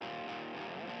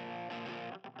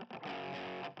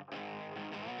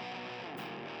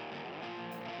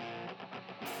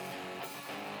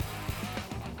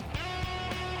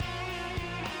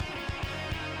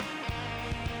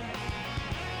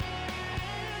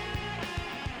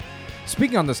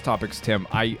Speaking on this topic, Tim,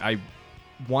 I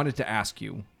wanted to ask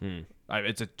you.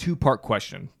 It's a two-part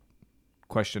question.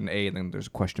 Question A, and then there's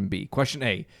a question B. Question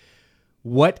A,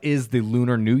 what is the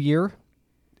Lunar New Year?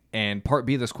 And part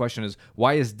B of this question is,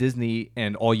 why is Disney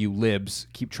and all you libs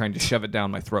keep trying to shove it down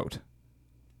my throat?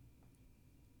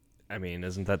 I mean,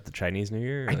 isn't that the Chinese New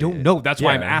Year? I don't know. That's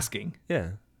why I'm asking.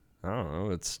 Yeah. I don't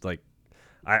know. It's like,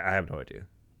 I have no idea.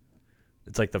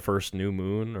 It's like the first new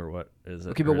moon, or what is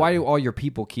it? Okay, but why do all your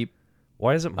people keep...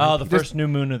 Why is it... the first new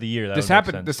moon of the year. This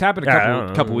happened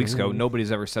a couple weeks ago. Mm-hmm.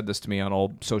 Nobody's ever said this to me on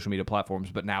all social media platforms,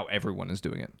 but now everyone is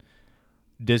doing it.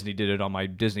 Disney did it on my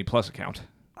Disney Plus account.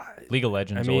 League of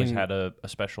Legends always had a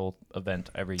special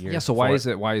event every year. Yeah, so why is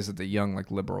it the young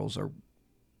liberals are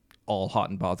all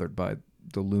hot and bothered by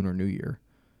the Lunar New Year?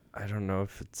 I don't know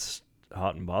if it's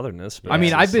hot and botheredness. But I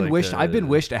mean, I've been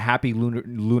wished a happy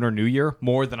Lunar New Year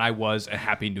more than I was a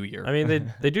Happy New Year. I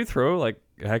mean, they do throw a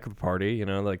heck of a party,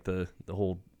 like the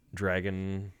whole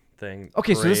dragon thing.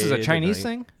 Okay, so this is a Chinese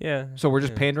thing? Yeah. So we're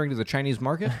just pandering to the Chinese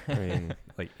market? I mean,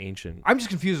 ancient. I'm just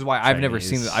confused as why I've never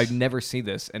seen Chinese. this. I've never seen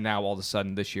this, and now all of a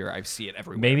sudden this year I see it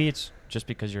everywhere. Maybe it's just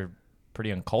because you're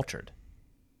pretty uncultured.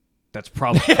 That's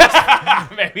probably...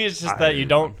 Maybe it's just that you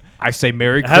don't... I say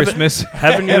Merry Christmas.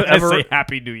 Haven't you and I ever say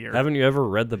Happy New Year? Haven't you ever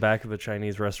read the back of a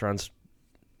Chinese restaurant's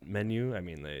menu? I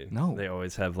mean, they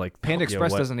always have Panda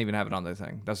Express doesn't even have it on their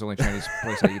thing. That's the only Chinese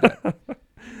place I eat at.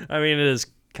 I mean, it is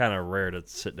kind of rare to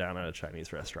sit down at a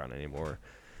Chinese restaurant anymore.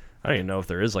 I don't even know if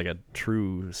there is a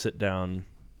true sit-down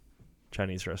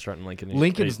Chinese restaurant in Lincoln.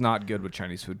 Lincoln's not good with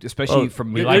Chinese food, especially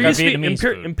from we like our Vietnamese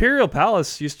food. Imperial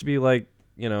Palace used to be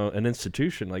an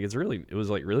institution. It was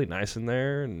really nice in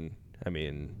there, and I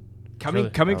mean,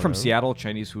 coming from Seattle,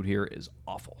 Chinese food here is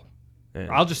awful. Yeah.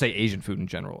 I'll just say Asian food in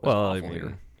general is awful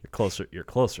here. You're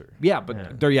closer. Yeah,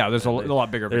 but there's a lot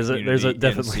bigger of a community there's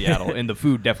a in Seattle, and the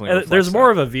food definitely reflects there's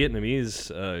more that. of a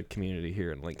Vietnamese community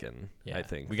here in Lincoln, I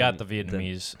think. We got the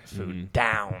Vietnamese food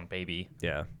down, baby.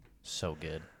 Yeah. So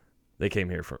good. They came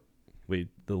here the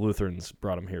Lutherans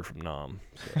brought them here from Nam.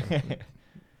 So.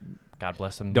 God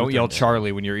bless them. Don't yell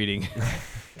Charlie when you're eating.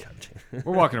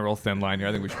 We're walking a real thin line here.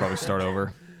 I think we should probably start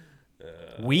over.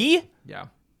 We? Yeah.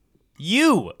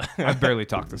 You. I've barely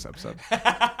talked this episode.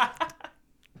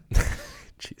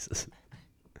 Jesus.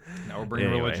 Now we're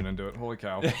bringing religion into it. Holy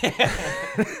cow.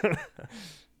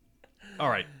 All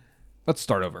right. Let's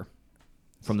start over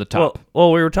from the top.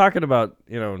 Well, we were talking about,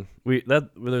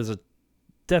 there's a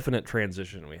definite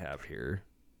transition we have here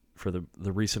for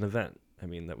the recent event. I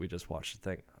mean, that we just watched the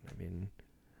thing. I mean,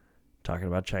 talking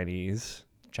about Chinese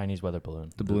weather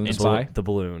balloon. The balloon spy? The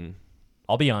balloon.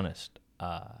 I'll be honest.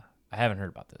 I haven't heard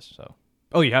about this, so.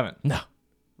 Oh, you haven't? No.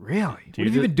 Really? What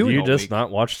have you been doing Do you all just week? not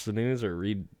watch the news or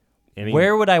read any?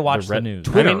 Where would I watch the news?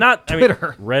 Twitter. I mean, not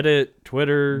Twitter. Reddit,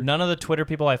 Twitter. None of the Twitter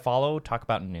people I follow talk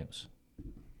about news.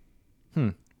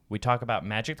 We talk about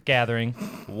Magic the Gathering,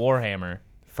 Warhammer.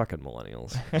 Fucking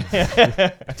millennials.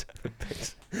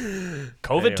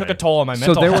 COVID took a toll on my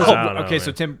mental So there was health. okay.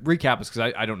 So Tim, recap us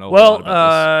because I don't know. a lot Well,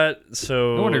 about this.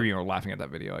 so No wonder you were laughing at that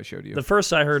video I showed you. the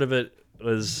first I heard of it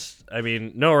was, I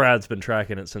mean, NORAD's been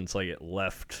tracking it since it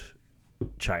left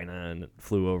China and it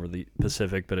flew over the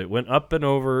Pacific, but it went up and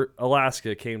over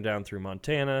Alaska, came down through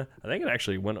Montana. I think it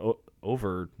actually went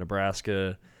over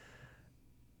Nebraska.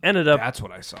 That's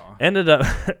what I saw. Ended up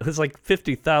it was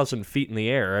 50,000 feet in the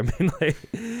air. I mean,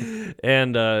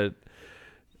 and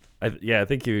I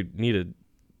think you needed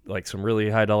some really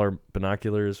high dollar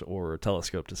binoculars or a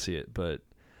telescope to see it. But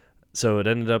so it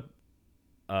ended up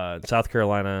in South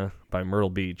Carolina by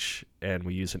Myrtle Beach, and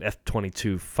we used an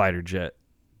F-22 fighter jet.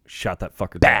 Shot that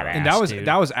fucker down. And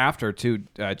that was after too.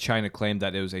 China claimed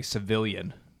that it was a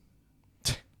civilian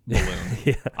balloon.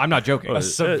 Yeah. I'm not joking. A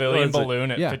civilian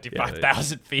balloon at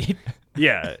 55,000 feet.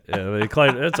 Yeah, they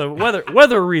claimed it's a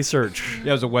weather research. Yeah,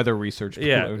 it was a weather research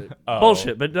Yeah, balloon.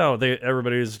 bullshit. But no,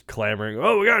 everybody was clamoring.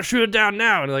 Oh, we gotta shoot it down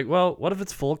now. And well, what if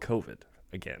it's full of COVID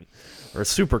again, or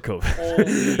super COVID?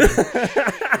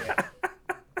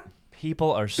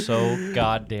 People are so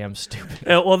goddamn stupid.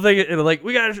 Well,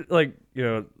 we gotta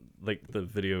the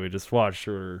video we just watched,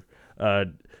 or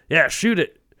shoot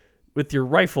it with your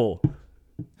rifle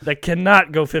that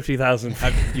cannot go 50,000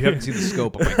 feet. You haven't seen the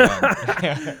scope of my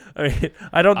gun. I mean,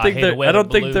 I don't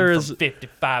think there is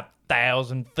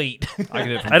 55,000 feet.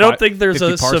 I don't think there's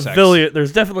 50 a parsecs. civilian.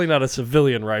 There's definitely not a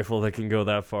civilian rifle that can go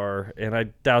that far, and I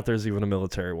doubt there's even a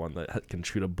military one that can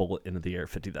shoot a bullet into the air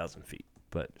 50,000 feet.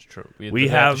 But It's true. We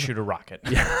have have to shoot a rocket.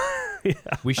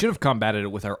 We should have combated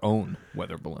it with our own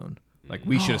weather balloon.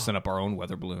 We should have sent up our own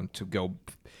weather balloon to go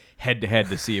head to head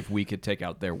to see if we could take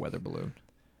out their weather balloon.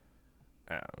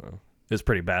 I don't know. was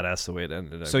pretty badass the way it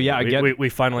ended. So, yeah, I get- we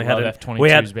finally I had love an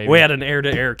F-22s, baby. we had an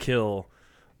air-to-air kill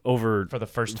over For the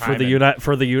first for time the in-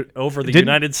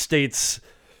 United States.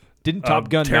 Didn't Top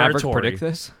Gun Maverick territory. predict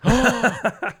this?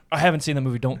 I haven't seen the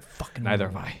movie. Don't fucking. Neither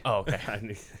ruin have it. I. Oh, okay. I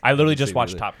I literally haven't just seen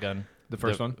watched it. Top Gun. The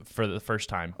first one? For the first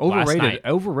time. Last Overrated. night.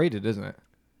 Overrated, isn't it?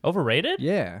 Overrated?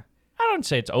 Yeah. I don't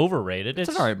say it's overrated. It's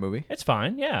an alright movie. It's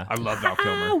fine. Yeah. I love Val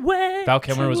Kilmer. Val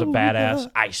Kilmer was a badass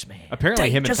Iceman. Apparently,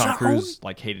 him and Tom Cruise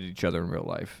like hated each other in real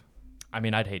life. I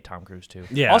mean, I'd hate Tom Cruise too.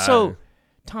 Yeah, Also,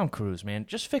 Tom Cruise, man,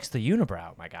 just fix the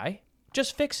unibrow, my guy.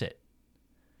 Just fix it.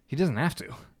 He doesn't have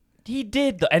to. He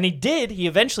did, and he did. He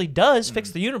eventually does fix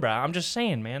the unibrow. I'm just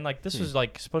saying, man. Like this was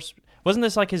like supposed. Wasn't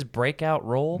this like his breakout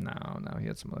role? No, he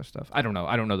had some other stuff. I don't know.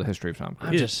 I don't know the history of Tom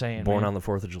Cruise. I'm just saying. Born man. on the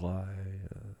 4th of July.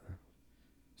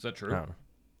 Is that I true? don't know.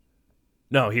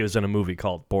 No, he was in a movie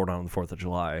called Born on the 4th of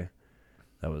July.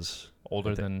 That was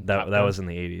older than that. Top That Gun? was in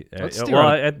the 80s. Let's steer Well,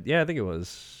 out I think it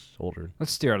was older.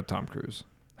 Let's steer out of Tom Cruise.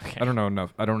 Okay. I don't know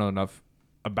enough. I don't know enough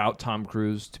about Tom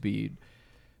Cruise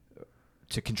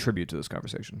to contribute to this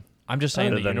conversation. I'm just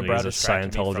saying Other the than unibrow he's a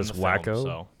distracted me from Scientologist the film, wacko.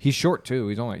 so. He's short too.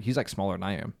 He's like smaller than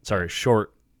I am. Sorry,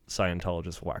 short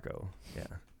Scientologist wacko. Yeah.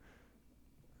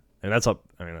 And that's up.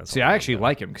 I mean, that's. See, all I I'm actually saying.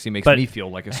 like him because he makes But- me feel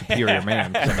like a superior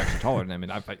man because I'm actually taller than him.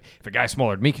 And if a guy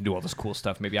smaller than me can do all this cool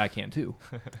stuff, maybe I can too.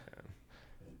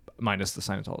 Minus the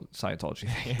Scientology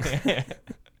thing.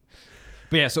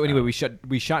 But yeah, so anyway,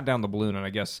 we shot down the balloon, and I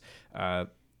guess the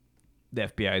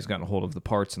FBI has gotten a hold of the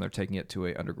parts, and they're taking it to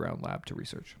a underground lab to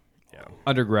research. Yeah.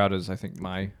 Underground is, I think,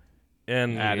 my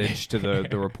And adage to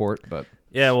the report, but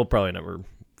yeah, we'll probably never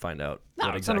find out. No,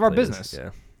 what it's none of our exactly it business. is. Yeah.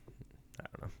 I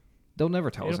don't know. they'll never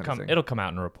tell us anything. It'll come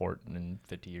out in a report in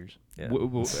 50 years. Yeah.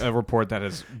 A report that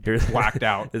is Here's- blacked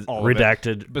out, is all of it.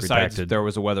 redacted. Besides, redacted. there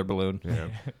was a weather balloon. Yeah.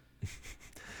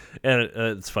 And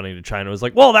it's funny that China was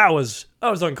like, "Well, that was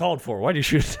uncalled for. Why do you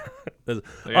shoot? That's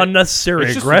unnecessary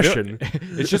It's just aggression."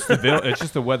 It's just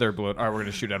the weather balloon. All right, we're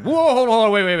gonna shoot at. Whoa, hold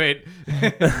on, wait.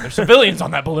 There's civilians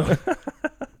on that balloon.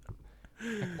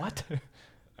 What?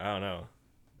 I don't know.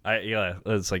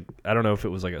 It's like I don't know if it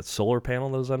was like a solar panel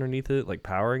that was underneath it, like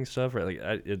powering stuff. Or like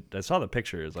I saw the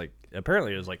picture. It's like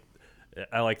apparently it was like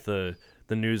I like the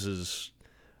news's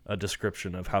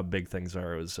description of how big things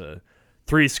are. It was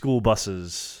 3 school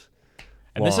buses.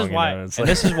 And this is long, why. you know, it's And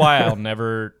like- this is why I'll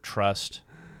never trust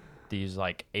these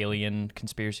like alien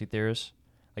conspiracy theorists.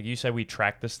 Like you said, we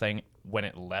tracked this thing when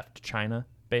it left China.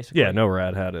 Basically, Yeah,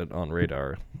 NORAD had it on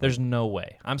radar. There's no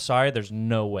way. I'm sorry. There's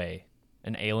no way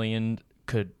an alien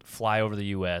could fly over the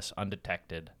U.S.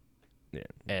 undetected Yeah.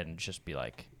 and just be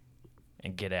like,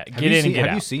 and get out, Have get you in seen, and get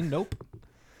have out. you seen Nope?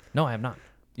 No, I have not.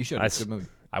 You should. I It's a s- good movie.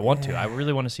 I want to. I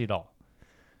really want to see it all.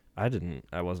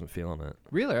 I wasn't feeling it.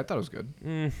 Really, I thought it was good. I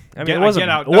mean, Get, it wasn't. Get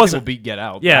Out. It Nothing wasn't. will beat Get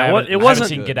Out. Yeah, I it haven't wasn't.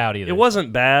 haven't seen Get Out either. It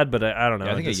wasn't bad, but I don't know.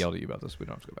 Yeah, I think just, I yelled at you about this. We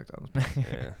don't have to go back to that.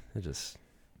 Yeah, it just.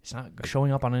 It's not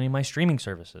showing up on any of my streaming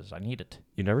services. I need it.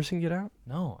 You never seen Get Out?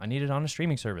 No, I need it on a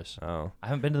streaming service. Oh, I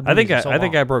haven't been to the I movies think in so I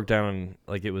think long. I broke down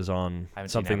like it was on I haven't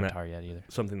something seen that Avatar yet either.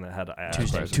 something that had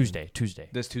Tuesday.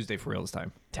 This Tuesday for real this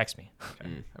time. Text me.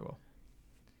 Okay, I will.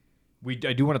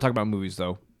 I do want to talk about movies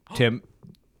though. Tim.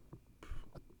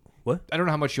 What? I don't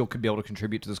know how much you'll be able to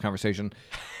contribute to this conversation.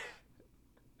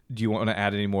 Do you want to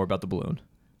add any more about the balloon?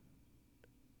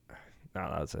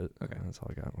 No, that's it. Okay. That's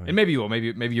all I got. And maybe you will.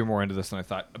 Maybe you're more into this than I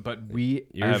thought. But You're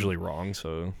have- usually wrong,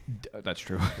 so that's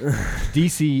true.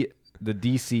 The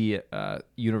DC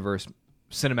universe,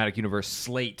 cinematic universe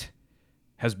slate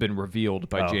has been revealed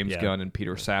by Oh, James yeah. Gunn and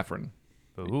Peter Safran.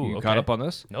 Ooh, You okay. caught up on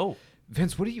this? No.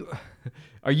 Vince, what are you?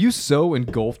 Are you so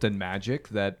engulfed in magic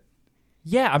that?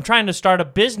 Yeah, I'm trying to start a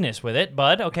business with it,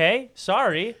 bud. Okay,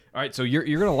 sorry. All right, so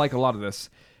you're gonna like a lot of this.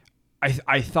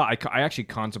 I thought I actually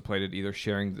contemplated either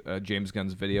sharing James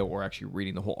Gunn's video or actually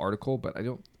reading the whole article, but I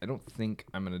don't think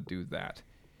I'm gonna do that.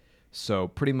 So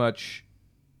pretty much,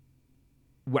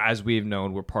 as we've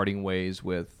known, we're parting ways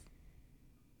with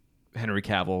Henry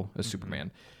Cavill as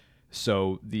Superman.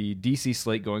 So the DC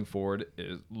slate going forward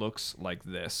looks like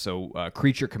this. So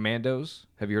Creature Commandos.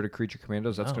 Have you heard of Creature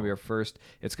Commandos? That's going to be our first.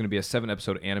 It's going to be a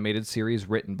 7-episode animated series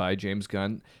written by James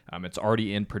Gunn. It's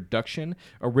already in production.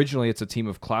 Originally, it's a team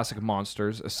of classic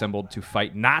monsters assembled to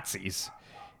fight Nazis.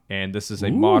 And this is a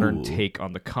modern take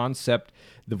on the concept.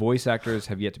 The voice actors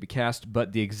have yet to be cast,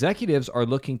 but the executives are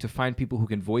looking to find people who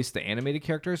can voice the animated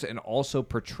characters and also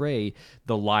portray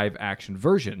the live-action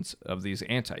versions of these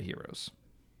anti-heroes.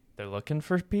 They're looking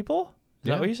for people? Is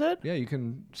Yeah. that what you said? Yeah, you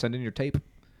can send in your tape.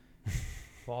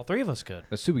 Well, all 3 of us could.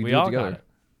 Let's see, we We do it all together. got it.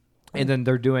 And then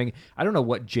they're doing, I don't know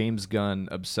what James Gunn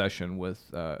obsession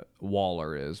with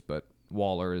Waller is, but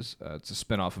Waller is it's a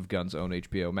spinoff of Gunn's own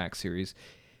HBO Max series.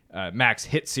 Max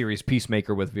hit series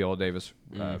Peacemaker with Viola Davis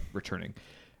returning.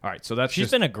 All right, so that's She's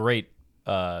just been a great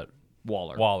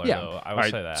Waller. Yeah. Though. I All will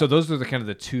right, say that. So those are the kind of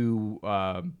the two,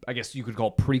 I guess you could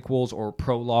call prequels or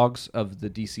prologues of the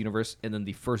DC universe, and then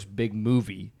the first big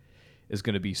movie is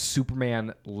going to be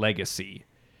Superman Legacy,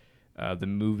 the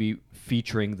movie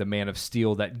featuring the Man of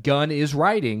Steel that Gunn is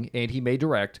writing and he may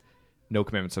direct. No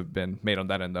commitments have been made on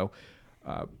that end, though.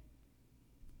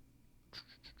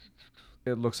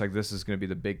 It looks like this is going to be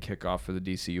the big kickoff for the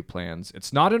DCU plans.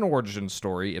 It's not an origin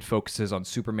story. It focuses on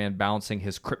Superman balancing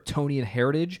his Kryptonian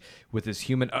heritage with his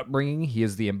human upbringing. He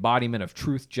is the embodiment of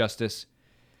truth, justice,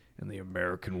 and the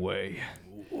American way.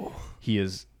 He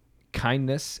is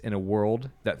kindness in a world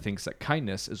that thinks that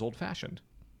kindness is old-fashioned.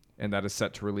 And that is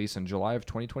set to release in July of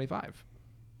 2025.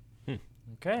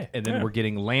 Okay. And then we're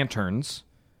getting Lanterns,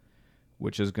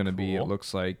 which is going to be, it Cool.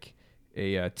 looks like,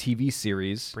 a TV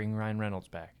series. Bring Ryan Reynolds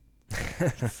back.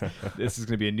 This is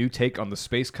going to be a new take on the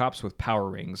space cops with power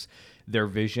rings. Their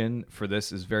vision for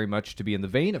this is very much to be in the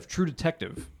vein of True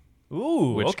Detective,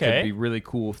 Ooh, which okay. could be really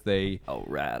cool if they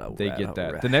They get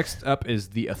that. The next up is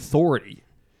The Authority,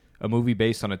 a movie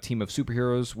based on a team of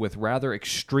superheroes with rather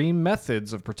extreme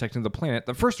methods of protecting the planet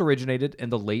that first originated in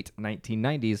the late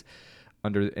 1990s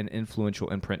under an influential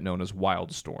imprint known as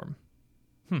Wildstorm.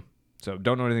 So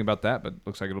don't know anything about that, but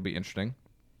looks like it'll be interesting.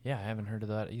 Yeah, I haven't heard of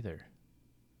that either.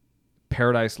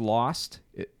 Paradise Lost.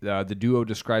 The duo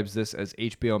describes this as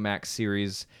HBO Max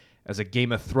series as a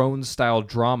Game of Thrones style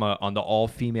drama on the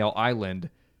all-female island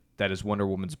that is Wonder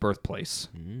Woman's birthplace.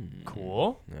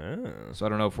 Cool. So I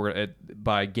don't know if we're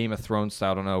by Game of Thrones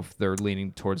style. I don't know if they're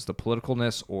leaning towards the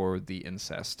politicalness or the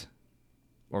incest,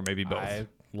 or maybe both. I'd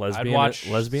Lesbian, watch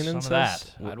lesbian some of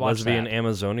incest? that. I'd watch Lesbian that.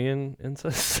 Amazonian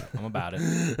incest? I'm about it.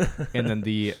 And then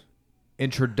the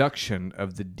introduction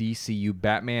of the DCU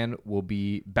Batman will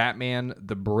be Batman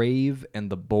the Brave and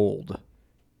the Bold.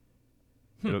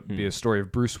 It'll be a story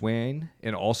of Bruce Wayne,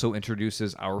 and also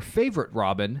introduces our favorite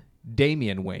Robin,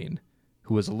 Damian Wayne,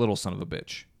 who is a little son of a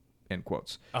bitch. End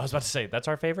quotes. I was about to say, that's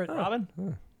our favorite Robin?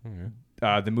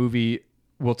 The movie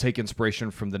will take inspiration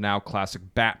from the now classic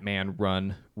Batman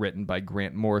run written by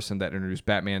Grant Morrison that introduced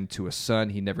Batman to a son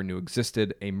he never knew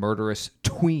existed, a murderous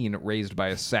tween raised by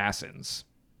assassins.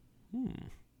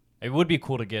 It would be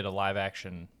cool to get a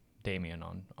live-action Damien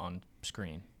on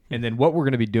screen. And then what we're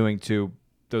going to be doing too,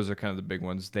 those are kind of the big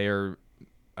ones. They're,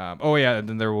 and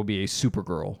then there will be a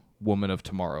Supergirl, Woman of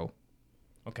Tomorrow.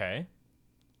 Okay.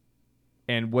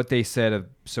 And what they said,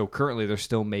 so currently they're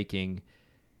still making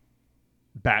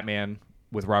Batman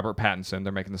with Robert Pattinson.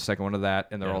 They're making the second one of that,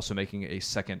 and they're also making a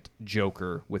second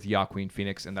Joker with Joaquin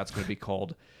Phoenix, and that's going to be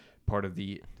called part of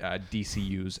the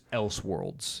DCU's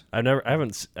Elseworlds. I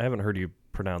haven't heard you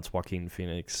pronounce Joaquin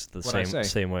Phoenix the What'd I say?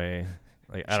 same way.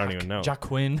 Like I don't even know.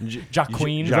 Jacqueline. Is that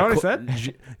what I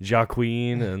said?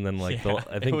 Jacqueline, and then like Yeah,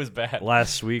 I think it was bad.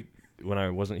 last week when I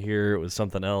wasn't here, it was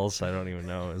something else. I don't even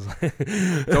know.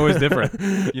 It's always different.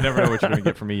 You never know what you're going to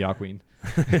get from me, Joaquin.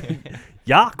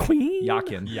 Jacqueline.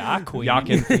 Joaquin. Jacqueline.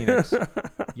 Joaquin Phoenix.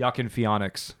 Joaquin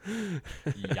Phoenix.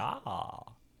 Yeah.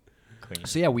 Queen.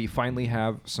 So yeah, we finally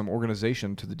have some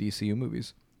organization to the DCU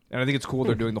movies, and I think it's cool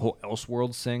they're doing the whole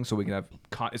Elseworlds thing, so we can have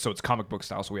so it's comic book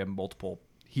style, so we have multiple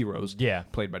heroes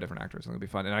played by different actors, and it'll be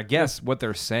fun. And I guess what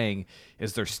they're saying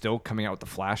is they're still coming out with the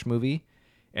Flash movie,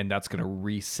 and that's going to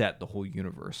reset the whole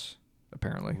universe.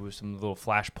 Apparently, Ooh, some little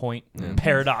Flashpoint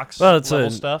paradox Well, it's level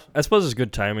stuff. I suppose it's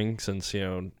good timing since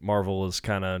Marvel is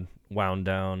kind of wound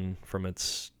down from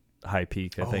its high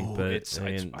peak. I think, but I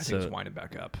think it's winding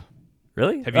back up.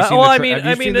 Really? Have you seen have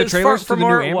you seen the it's trailers for the new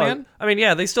more, Ant-Man? I mean,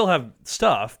 yeah, they still have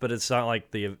stuff, but it's not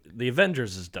like the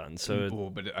Avengers is done.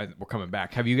 So But we're coming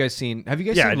back. Have you guys seen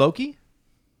Yeah, Loki?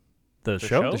 the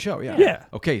show? The show, yeah. Yeah.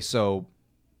 Okay, so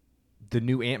the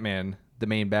new Ant-Man, the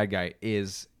main bad guy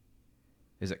is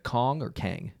it Kong or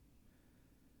Kang?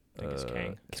 I think it's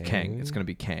Kang. It's Kang. It's going to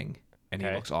be Kang, and he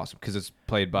Okay. looks awesome because it's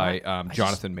played by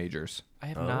Jonathan Majors. I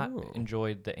have not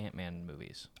enjoyed the Ant-Man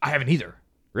movies. I haven't either.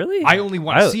 Really? I only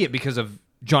want to see it because of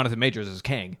Jonathan Majors as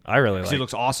Kang. I really like. He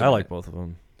looks awesome. I in like it. both of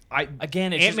them.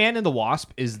 Again, it's Ant-Man and the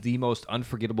Wasp is the most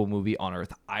unforgettable movie on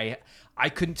earth. I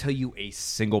couldn't tell you a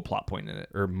single plot point in it.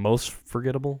 Or most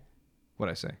forgettable?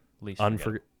 What'd I say? least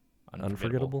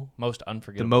Unforgettable? Most The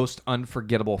unforgettable. most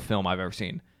unforgettable film I've ever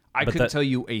seen. I But couldn't that- tell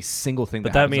you a single thing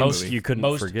But that that happens in the means movie. you couldn't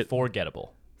most forget.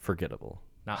 forgettable, Forgettable.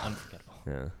 not unforgettable.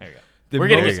 Yeah. There you go. The We're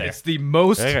getting most- there. It's the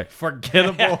most Okay.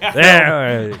 forgettable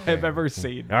There. I've ever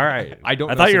seen. All right. I don't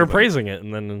I know thought you were somebody- praising it,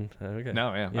 and then okay.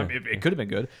 No, yeah. Yeah. I mean, it could have been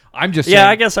good. I'm just Yeah, saying,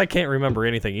 I guess I can't remember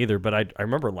anything either, but I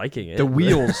remember liking it. the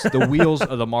wheels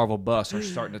of the Marvel bus are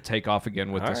starting to take off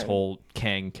again with this whole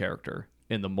Kang character.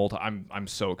 in the multi. I'm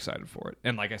so excited for it.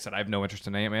 And like I said, I have no interest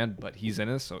in Ant-Man, but he's in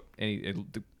it, so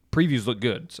the previews look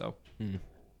good. So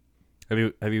Did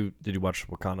you watch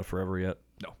Wakanda Forever yet?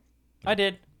 no, I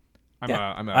did.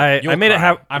 I You'll made it cry.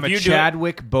 have. I'm If a you do it-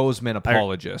 Chadwick Boseman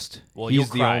apologist. Well, he's you'll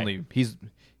the cry. only.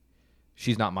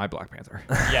 She's not my Black Panther.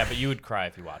 Yeah, but you would cry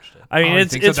if you watched it. I mean, Oh, I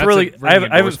it's think so. it's That's really. a I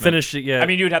haven't endorsement. finished it yet. I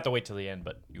mean, you'd have to wait till the end,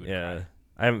 but you would yeah, cry.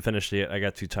 I haven't finished it yet. I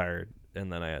got too tired,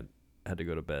 and then I had to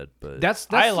go to bed. But That's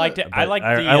I liked it. I but like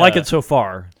the. I like it so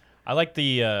far. I like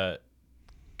the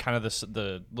kind of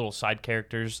the little side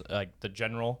characters, like the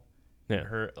general. Yeah.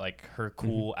 Her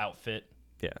cool outfit.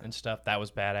 Yeah. And stuff that was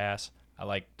badass. I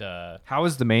liked. How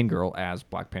is the main girl as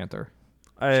Black Panther?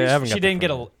 I haven't. She got didn't that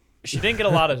get far she didn't get a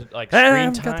lot of like yet. I screen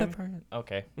haven't got time. that far yet.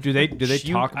 Okay. Do they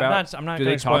talk about? I'm not do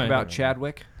gonna they spoil talk about anything.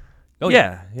 Chadwick? Oh,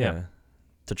 yeah. yeah.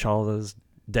 T'Challa's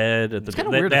dead. It's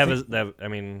kinda weird to I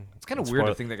mean, It's kinda it's weird to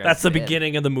spoiled. think that guy's That's the dead.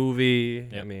 beginning of the movie.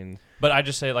 Yep. I mean, But I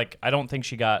just say like I don't think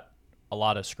she got a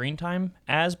lot of screen time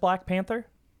as Black Panther.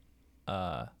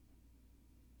 But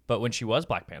when she was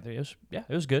Black Panther, it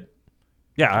was good.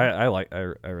 yeah, I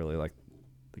really like.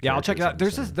 The Yeah, I'll check it out.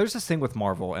 characters There's this thing with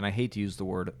Marvel, and I hate to use the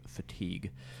word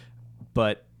fatigue,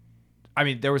 but I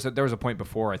mean there was a point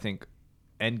before I think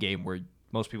Endgame where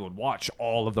most people would watch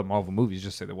all of the Marvel movies,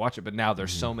 just say they watch it. But now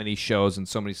there's so many shows and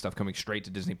so many stuff coming straight to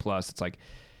Disney Plus. It's like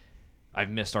I've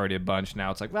missed already a bunch.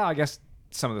 Now it's like, well, I guess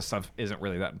some of the stuff isn't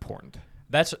really that important.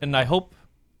 I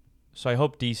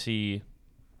hope DC,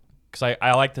 because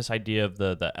I like this idea of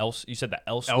the else. You said the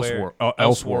elsewhere,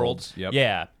 Elseworlds. Yep.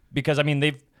 Yeah, because I mean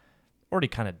they've already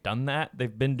kind of done that.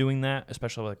 They've been doing that,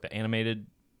 especially like the animated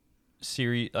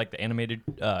series, like the animated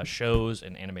shows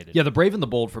and animated. Yeah, the Brave and the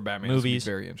Bold for Batman Movies. is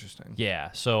very interesting.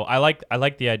 Yeah, so I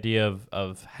like the idea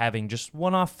of having just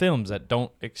one-off films that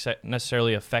don't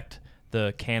necessarily affect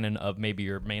the canon of maybe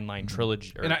your mainline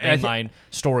trilogy or And I mainline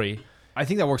story. I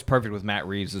think that works perfect with Matt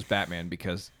Reeves as Batman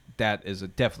because that is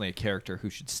definitely a character who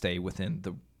should stay within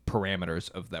the parameters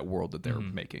of that world that they're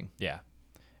making. Yeah,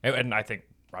 and I think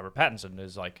Robert Pattinson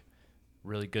is like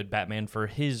really good Batman for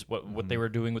his what they were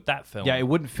doing with that film. Yeah, it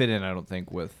wouldn't fit in, I don't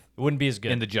think, with it wouldn't be as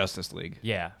good in the Justice League.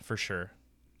 Yeah, for sure.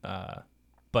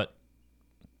 But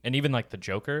and even like the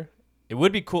Joker, it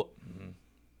would be cool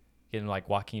getting like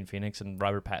Joaquin Phoenix and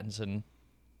Robert Pattinson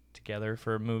together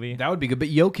for a movie. That would be good. But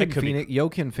That could be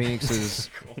Joaquin Phoenix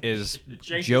is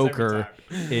Changes Joker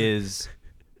every is.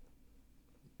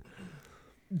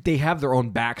 They have their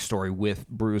own backstory with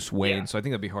Bruce Wayne, Yeah. so I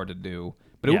think that'd be hard to do.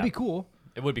 But it would Yeah. be cool.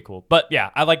 It would be cool. But yeah,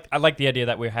 I like the idea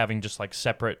that we're having just like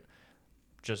separate,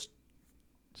 just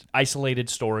isolated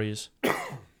stories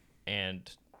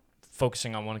and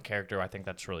focusing on one character. I think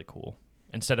that's really cool.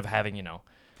 Instead of having, you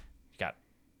got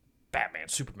Batman,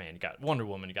 Superman, you got Wonder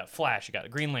Woman, you got Flash, you got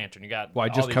Green Lantern, you got Well, I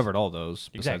all just these- covered all those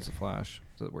besides Exactly. the Flash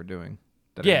that we're doing.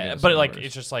 That Yeah, Andy has but in like numbers.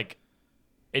 it's just like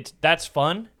that's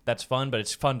fun, but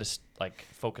it's fun to like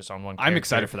focus on one character. I'm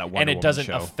excited for that Wonder and it Woman doesn't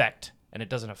show. affect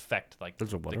like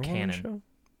There's a the Wonder canon. Woman show.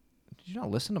 Did you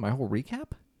not listen to my whole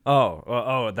recap?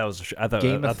 Oh, that was. I thought.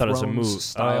 Game I of thought it was a Thrones movie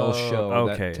style show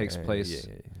okay. that takes place.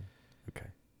 Yeah.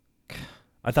 Okay.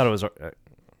 I thought it was. Right.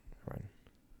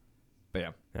 But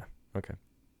yeah. Yeah. Okay.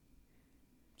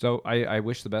 So I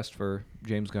wish the best for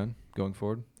James Gunn going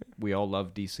forward. We all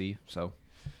love DC, so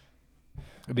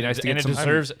it'd be nice to get and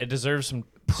some it deserves some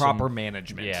proper some-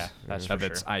 management. Yeah, that's of for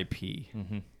its sure. IP.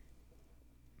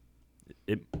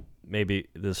 It maybe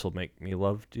this will make me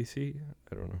love DC.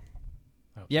 I don't know.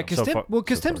 Yeah, because So far- so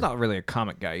Tim's far. not really a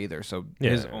comic guy either. So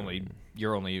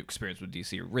your only experience with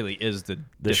DC really is the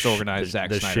disorganized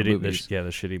Zack Snyder movies. the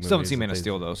shitty movies. Still haven't seen that Man of they-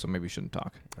 Steel though, so maybe you shouldn't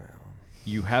talk.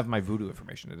 You have my Voodoo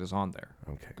information. It is on there.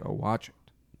 Okay. Go watch it.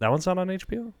 That one's not on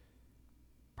HBO.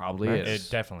 Probably Nice. is.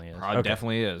 It definitely is. Probably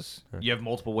definitely is. You have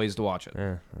multiple ways to watch it.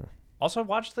 Yeah. Also,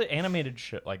 watch the animated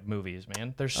shit like movies,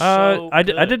 man. They're so. I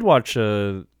good. did watch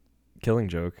Killing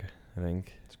Joke. I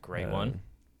think It's a great one.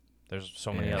 There's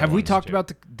so many. Yeah. Other Have we ones, talked too.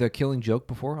 about the Killing Joke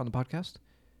before on the podcast?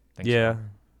 Think so. Yeah,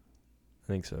 I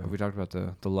think so. Have we talked about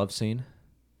the love scene?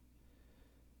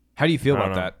 How do you feel I don't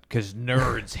about know. that? Because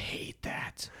nerds hate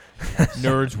that.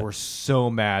 Nerds were so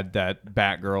mad that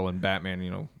Batgirl and Batman,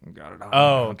 got it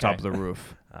on top of the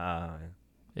roof.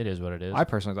 It is what it is. I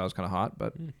personally thought it was kind of hot,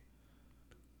 but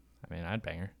I mean, I'd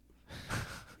bang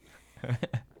her.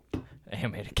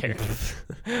 Animated character.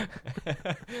 but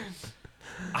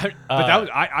that was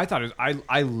I thought it was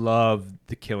I loved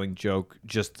the Killing Joke,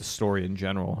 just the story in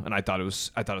general, and I thought it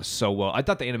was so well. I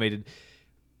thought the animated.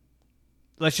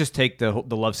 Let's just take the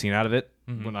love scene out of it.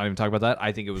 We're not even talking about that.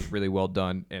 I think it was really well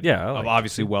done and Yeah, I like it.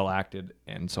 obviously well acted,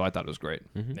 and so I thought it was great.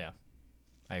 Yeah,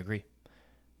 I agree.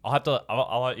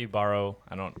 I'll let you borrow.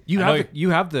 I don't. You I know have you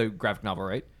have the graphic novel,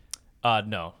 right?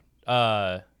 No.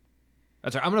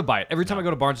 That's right. I'm gonna buy it every time I go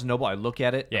to Barnes and Noble. I look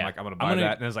at it. Yeah. I'm like, I'm gonna buy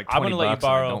that, and it's like $20. I'm gonna let you and I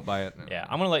borrow. don't buy it. Yeah,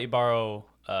 I'm gonna let you borrow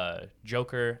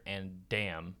Joker and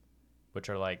Damn, which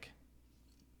are like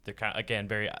they're kind of, again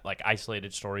very like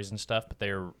isolated stories and stuff, but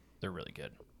they're really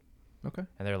good. Okay.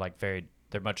 And they're like they're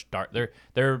much dark.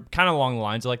 They're kind of along the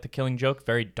lines of like The Killing Joke,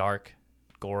 very dark,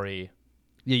 gory.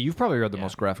 Yeah, you've probably read the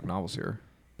most graphic novels here.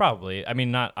 Probably. I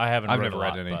mean, I haven't. I've read never a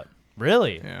lot, read any. But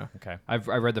really? Yeah. Okay. I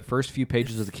read the first few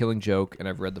pages of The Killing Joke, and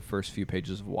I've read the first few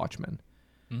pages of Watchmen.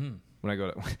 Mm-hmm. When I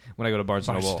go to Barnes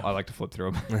and Noble, I like to flip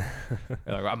through them. Like,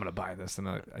 I'm gonna buy this, and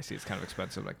I see it's kind of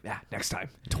expensive. I'm like, yeah, next time.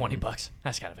 $20.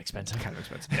 That's kind of expensive. Kind of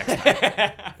expensive. Next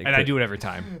time. And I do it every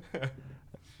time.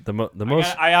 The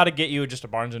most I ought to get you just a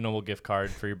Barnes and Noble gift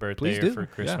card for your birthday Please or do. for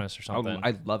Christmas or something.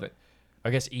 I love it. I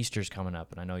guess Easter's coming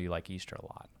up, and I know you like Easter a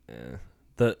lot.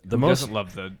 the Who most doesn't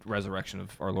love the resurrection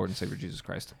of our Lord and Savior Jesus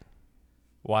Christ?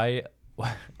 Why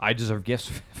I deserve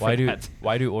gifts. For that.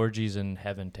 why do orgies in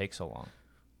heaven take so long?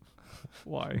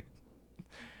 Why?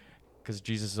 Because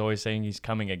Jesus is always saying he's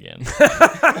coming again.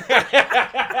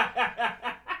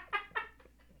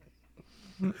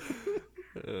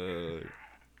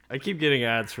 I keep getting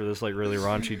ads for this like really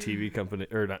raunchy TV company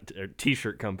or not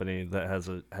T-shirt company that has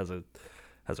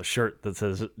a shirt that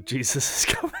says Jesus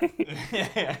is coming.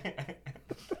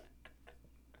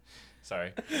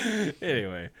 Sorry.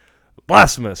 Anyway,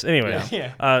 blasphemous. Anyway,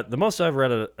 Yeah. the most I've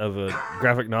read of a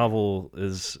graphic novel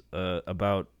is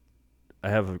about. I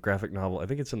have a graphic novel. I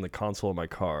think it's in the console of my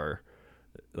car.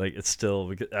 Like it's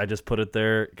still. I just put it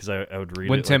there because I would read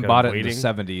When it. Tim like bought I'm it in the waiting.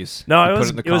 '70s, No, he it put was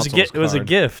in the it was a console's it was a card.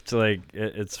 gift. Like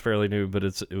it's fairly new, but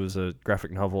it was a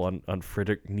graphic novel on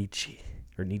Friedrich Nietzsche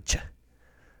or Nietzsche.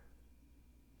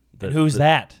 And who's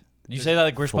that? You say that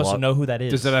like we're supposed to know who that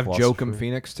is. Does it have Philosopher. Joachim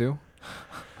Phoenix too?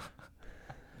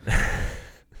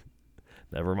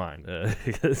 Never mind.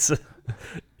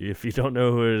 If you don't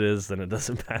know who it is, then it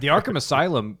doesn't matter. The Arkham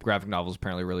Asylum graphic novel is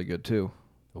apparently really good too.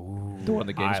 Ooh, The one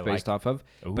the game's I based like- off of,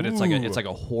 but it's like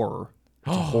a horror.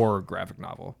 It's a horror graphic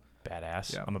novel.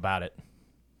 Badass. Yeah. I'm about it.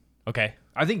 Okay.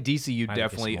 I think DCU I think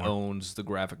definitely it's more. owns the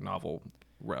graphic novel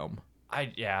realm.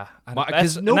 Because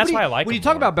Because that's why I like when you them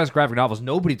talk more. about best graphic novels,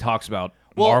 nobody talks about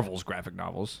Marvel's graphic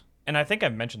novels. And I think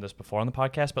I've mentioned this before on the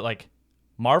podcast, but like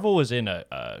Marvel was in a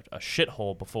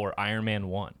shithole before Iron Man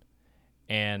 1.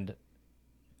 And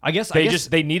I guess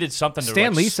they needed something to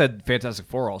Stan like, Lee said Fantastic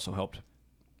Four also helped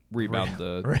rebound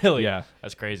the Really? Yeah.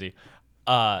 That's crazy.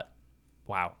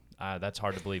 Wow. That's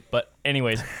hard to believe. But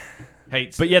anyways, Hey,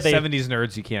 But yeah, they- 70s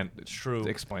nerds, you can't true.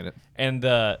 explain it. and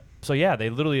so yeah, they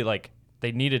literally like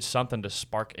they needed something to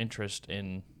spark interest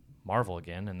in Marvel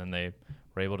again, and then they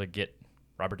were able to get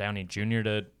Robert Downey Jr.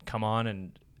 to come on,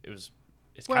 and it's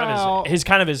Well-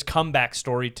 kind of his comeback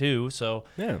story too. So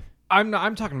Yeah.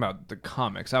 I'm talking about the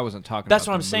comics. I wasn't talking that's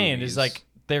about what I'm the saying movies. is like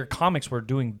their comics were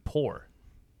doing poor,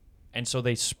 and so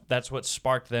that's what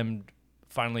sparked them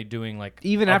finally doing like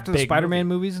even a after the big Spider-Man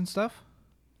movie. movies and stuff.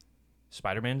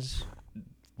 Spider-Man's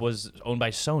was owned by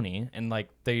Sony, and like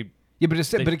they Yeah, but it's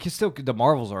still the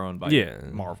Marvels are owned by Yeah.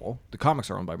 Marvel. The comics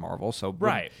are owned by Marvel. So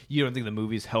Right. you don't think the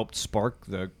movies helped spark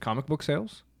the comic book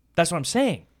sales? that's what I'm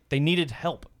saying. They needed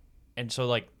help, and so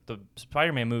like the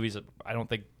Spider-Man movies, I don't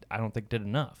think did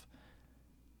enough.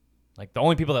 Like the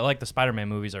only people that like the Spider-Man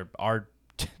movies are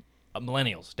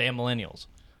millennials, damn millennials.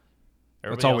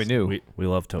 That's all we knew. We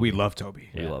love Toby. We love Toby.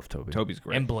 We love Toby. Toby's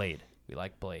great. And Blade, we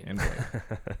like Blade. And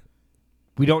Blade.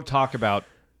 We don't talk about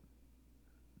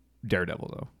Daredevil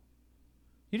though.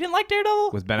 You didn't like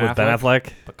Daredevil? With Ben With Affleck. Ben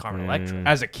Affleck. But Carmen Electra.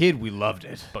 As a kid, we loved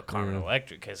it. But Carmen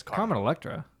Electra, because Carmen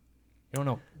Electra. You don't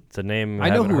know. It's a name I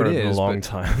know haven't who heard it in is. a long but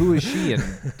time. Who is she in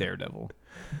Daredevil?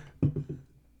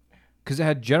 Because it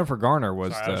had Jennifer Garner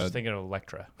was Sorry, I was just thinking of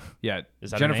Electra. yeah.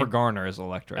 Is that her Jennifer name? Garner is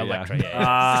Electra. Electra, Yeah. yeah.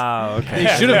 Ah, okay.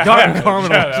 They should have gotten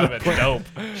Carmen That Electra. would've been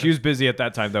dope. She was busy at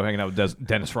that time though, hanging out with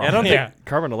Dennis I Rodman. don't Yeah. think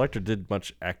Carmen Electra did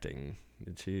much acting.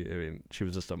 Did she? I mean, she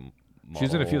was just a model. She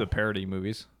was in a few of the parody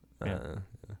movies. Yeah.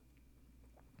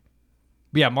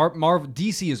 But yeah, Marvel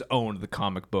DC has owned the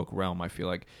comic book realm. I feel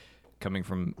like coming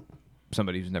from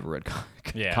somebody who's never read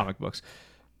Yeah. comic books.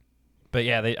 But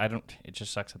yeah, it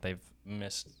just sucks that they've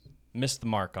missed the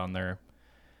mark on their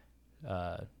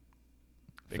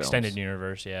extended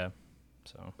universe. Yeah.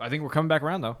 So I think we're coming back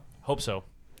around though. hope so.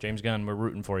 James Gunn, we're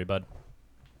rooting for you, bud.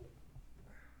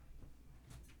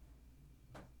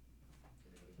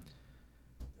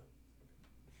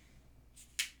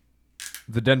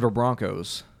 The Denver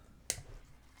Broncos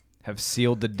have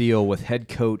sealed the deal with head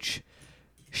coach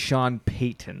Sean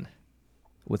Payton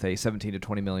with a $17 to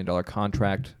 $20 million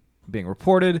contract being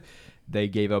reported. They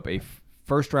gave up a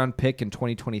first-round pick in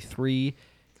 2023,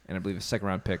 and I believe a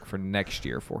second-round pick for next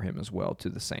year for him as well to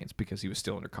the Saints because he was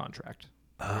still under contract.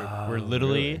 We're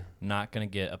literally not going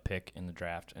to get a pick in the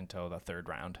draft until the 3rd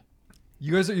round.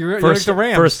 You guys, you're like the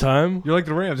Rams. First time. You're like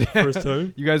the Rams. First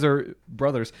time. You guys are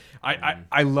brothers. I've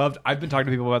been talking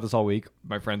to people about this all week.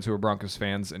 My friends who are Broncos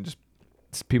fans and just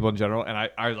people in general. And I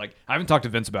haven't talked to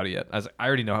Vince about it yet. I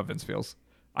already know how Vince feels.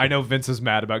 I know Vince is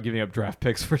mad about giving up draft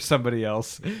picks for somebody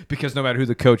else because no matter who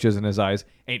the coach is in his eyes,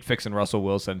 ain't fixing Russell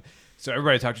Wilson. So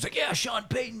everybody talks like, yeah, Sean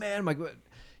Payton, man. I'm like, what?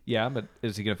 Yeah, but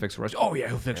is he going to fix Russell? Oh, yeah,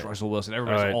 he'll fix Russell Wilson.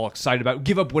 Everybody's all excited about it.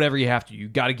 Give up whatever you have to. You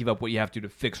got to give up what you have to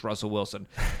fix Russell Wilson.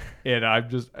 And I'm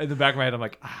just, in the back of my head, I'm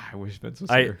like, I wish Vince was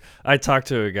here. I talked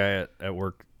to a guy at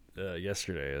work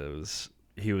yesterday.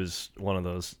 He was one of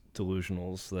those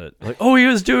delusionals that, like, oh, he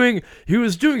was doing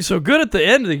so good at the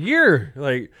end of the year.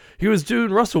 Like, he was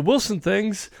doing Russell Wilson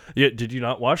things. Yeah, did you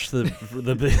not watch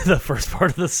the first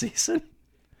part of the season?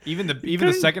 Even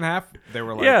the second half, they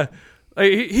were like, yeah.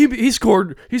 He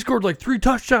scored like 3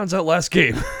 touchdowns that last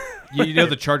game. You know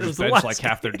the Chargers benched like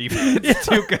half their defense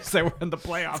too because they were in the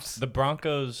playoffs. The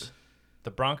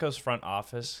Broncos front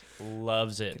office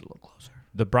loves it. Get a little closer.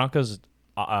 The Broncos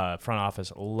front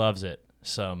office loves it.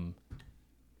 Some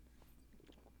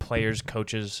players,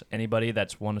 coaches, anybody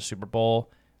that's won a Super Bowl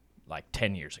like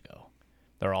 10 years ago,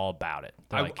 they're all about it.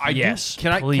 They're like, yes,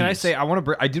 can I please. say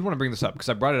I did want to bring this up because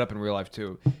I brought it up in real life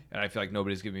too, and I feel like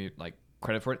nobody's giving me like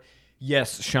credit for it.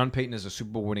 Yes, Sean Payton is a Super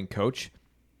Bowl winning coach.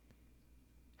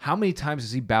 How many times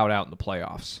has he bowed out in the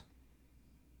playoffs?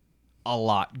 A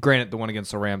lot. Granted, the one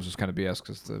against the Rams was kind of BS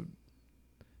because the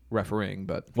refereeing,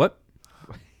 but what?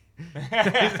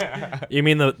 You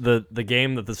mean the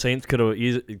game that the Saints could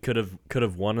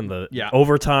have won in the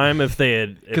overtime if they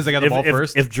had because they got the ball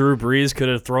first? If Drew Brees could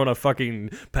have thrown a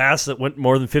fucking pass that went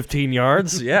more than 15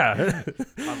 yards, yeah,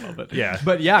 I love it. Yeah,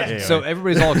 but so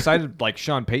everybody's all excited. Like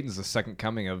Sean Payton's the second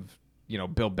coming of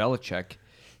Bill Belichick,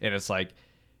 and it's like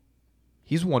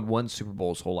he's won 1 Super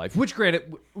Bowl his whole life. Which,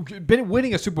 granted,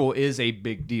 winning a Super Bowl is a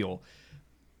big deal,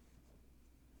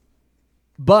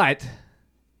 but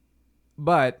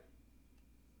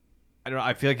I don't know.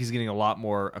 I feel like he's getting a lot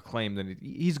more acclaim than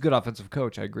he's a good offensive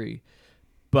coach. I agree,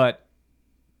 but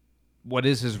what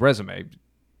is his resume?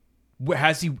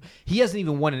 Has he? He hasn't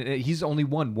even won. He's only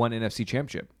won 1 NFC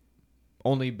championship.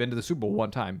 Only been to the Super Bowl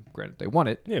 1 time. Granted, they won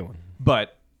it. Yeah,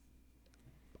 but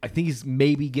I think he's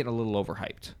maybe getting a little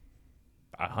overhyped.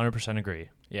 100% agree.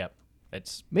 Yep,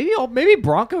 it's maybe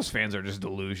Broncos fans are just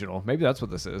delusional. Maybe that's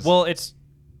what this is. Well, it's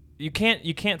you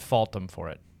can't fault them for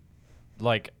it.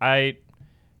 Like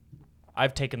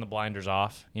I've taken the blinders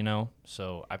off,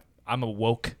 so I'm a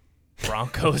woke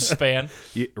Broncos fan.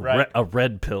 Right? A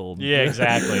red pill. Yeah,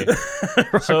 exactly.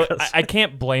 So I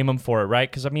can't blame them for it, right?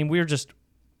 Because, I mean, we're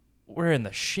in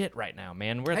the shit right now,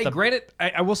 man. Granted,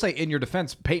 I will say in your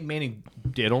defense, Peyton Manning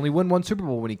did only win 1 Super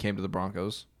Bowl when he came to the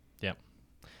Broncos. Yeah.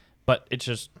 But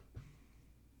it's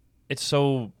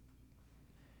so...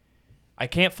 I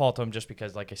can't fault them just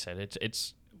because, like I said,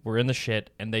 it's we're in the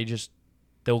shit, and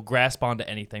they'll grasp onto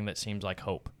anything that seems like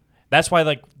hope. That's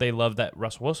why they love that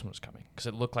Russell Wilson was coming, because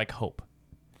it looked like hope.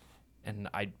 And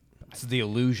it's the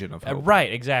illusion of hope.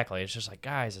 Right, exactly. It's just like,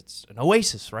 guys, it's an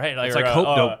oasis, right? It's like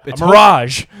hope dope. It's a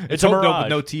mirage. It's hope dope with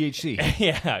no THC.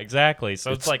 Yeah, exactly.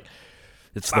 So it's like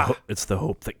it's the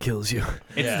hope that kills you.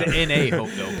 It's the NA hope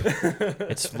dope.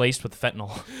 It's laced with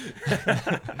fentanyl.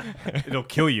 It'll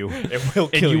kill you. It will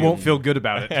kill you. And you won't feel good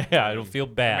about it. Yeah, it'll feel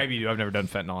bad. Maybe you do. I've never done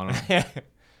fentanyl. I don't know.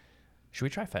 Should we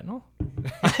try fentanyl?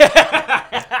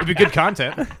 It'd be good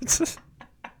content.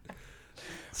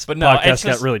 But no, podcast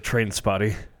got really train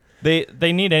spotty.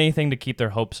 They need anything to keep their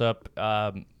hopes up.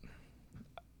 I'm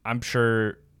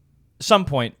sure some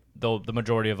point the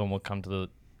majority of them will come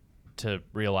to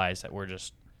realize that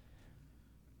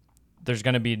there's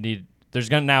going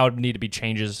to now need to be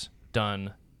changes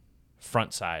done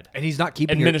front side. And he's not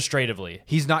keeping administratively.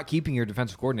 He's not keeping your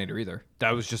defensive coordinator either.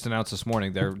 That was just announced this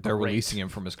morning. They're releasing him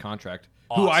from his contract.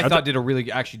 Awesome. Who I thought did a really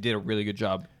good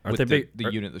job with the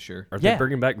unit this year. Are they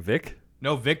bringing back Vic?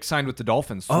 No, Vic signed with the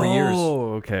Dolphins 3 years.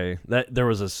 Oh, okay. There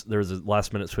was a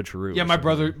last minute switcheroo. Yeah, my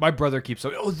brother keeps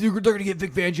saying, they're going to get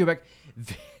Vic Fangio back.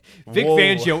 Vic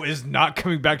Fangio is not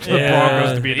coming back to the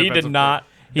Broncos to be a defensive coordinator.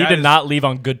 He did not leave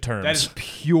on good terms. That is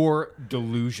pure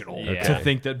delusional to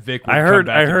think that Vic would come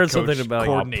back I heard something about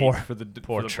for the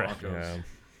Broncos. Yeah.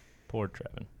 Poor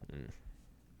Trevin.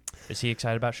 Is he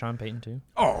excited about Sean Payton too?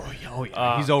 Oh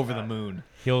yeah. He's over the moon.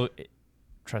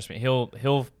 Trust me, he'll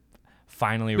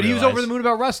finally But realize. he was over the moon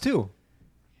about Russ too.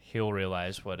 He'll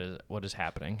realize what is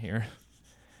happening here.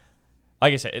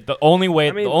 Like I said, the only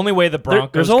way the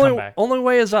Broncos come back. Only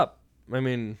way is up. I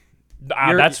mean,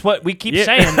 that's what we keep Yeah.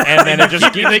 saying, and then it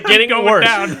just keeps getting worse.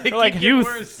 Like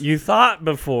you thought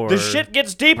before. the shit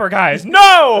gets deeper, guys.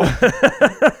 No,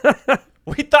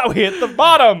 we thought we hit the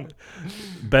bottom.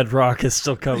 Bedrock is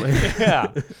still coming.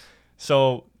 Yeah.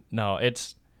 So no,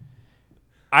 it's.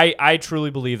 I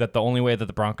truly believe that the only way that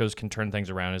the Broncos can turn things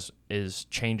around is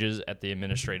changes at the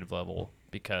administrative level,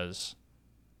 because,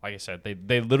 like I said,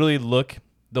 they literally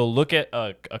they'll look at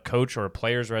a coach or a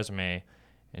player's resume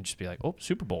and just be like, oh,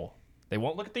 Super Bowl. They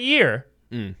won't look at the year.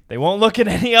 They won't look at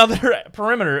any other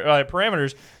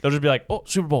parameters. They'll just be like, oh,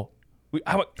 Super Bowl.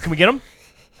 Can we get them?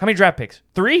 How many draft picks?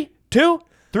 3? 2?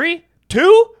 3?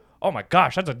 2? Oh my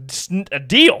gosh, that's a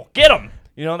deal. Get them.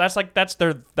 You know, that's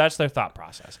their thought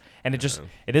process, and it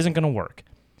isn't going to work.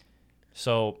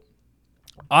 So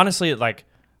honestly, like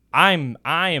I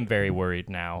am very worried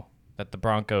now that the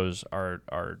Broncos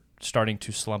are starting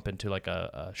to slump into like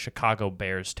a Chicago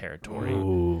Bears territory.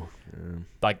 Ooh.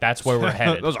 Like that's where we're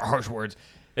headed. Those are harsh words.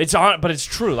 But it's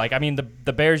true. Like I mean,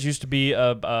 the Bears used to be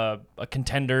a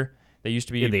contender. They used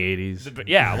to be In the 80s.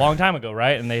 Yeah, a long time ago,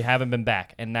 right? And they haven't been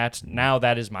back, and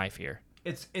that is my fear.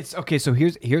 It's okay. So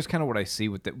here's kind of what I see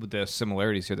with the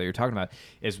similarities here that you're talking about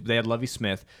is they had Lovie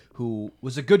Smith, who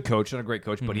was a good coach, not a great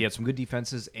coach, but he had some good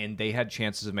defenses, and they had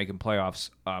chances of making playoffs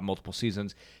multiple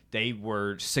seasons. They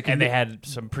were sick of And they had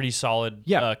some pretty solid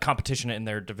competition in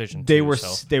their division. They too, were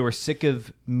so. they were sick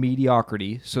of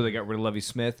mediocrity, so they got rid of Lovie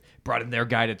Smith, brought in their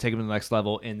guy to take them to the next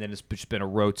level, and then it's just been a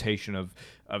rotation of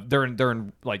they're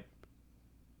in like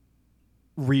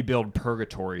rebuild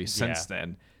purgatory since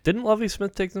then. Didn't Lovie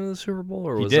Smith take them to the Super Bowl?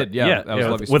 Or He was did, that, yeah. That was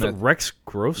Lovie with Smith. Rex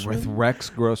Grossman. With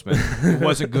Rex Grossman. It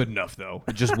wasn't good enough, though.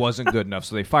 It just wasn't good enough,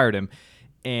 so they fired him.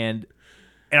 And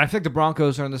I think the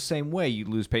Broncos are in the same way. You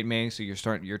lose Peyton Manning, so you're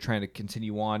trying to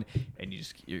continue on, and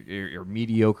you're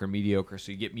mediocre.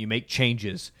 So you make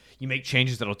changes. You make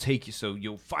changes that'll take you, so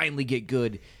you'll finally get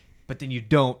good, but then you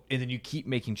don't, and then you keep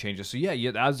making changes. So yeah,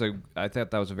 I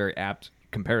thought that was a very apt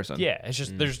comparison. Yeah, it's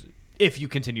just there's. If you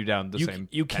continue down the same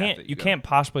you path that can't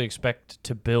possibly expect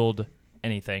to build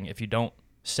anything if you don't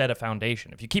set a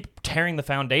foundation. If you keep tearing the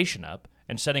foundation up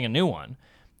and setting a new one,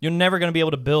 you're never going to be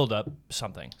able to build up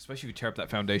something. Especially if you tear up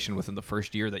that foundation within the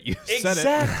first year that you set it.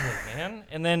 Exactly, man.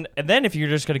 And then if you're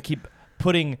just going to keep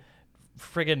putting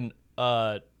friggin'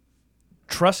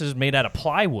 trusses made out of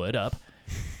plywood up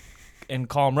and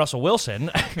call him Russell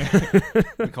Wilson.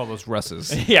 We call those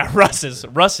Russes. Yeah,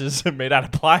 Russes made out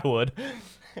of plywood.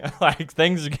 Like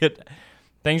things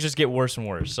just get worse and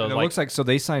worse. So And it looks like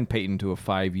they signed Peyton to a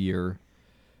 5-year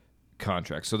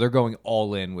contract. So they're going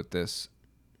all in with this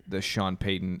Sean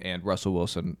Payton and Russell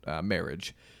Wilson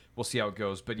marriage. We'll see how it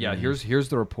goes. But yeah, here's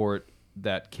the report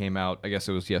that came out. I guess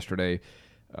it was yesterday.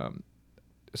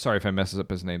 Sorry if I messes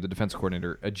up his name. The defense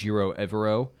coordinator, Ejiro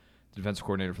Evero, the defense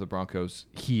coordinator for the Broncos.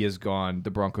 He is gone.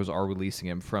 The Broncos are releasing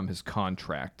him from his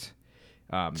contract.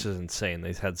 Which is insane.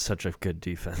 They had such a good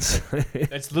defense.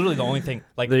 It's literally the only thing.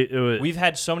 Like we've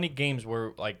had so many games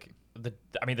where like the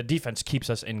defense keeps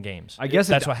us in games. I guess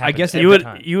that's what happens. I guess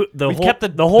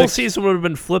the whole season would have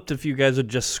been flipped if you guys had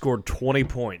just scored 20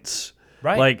 points.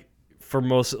 Right. Like for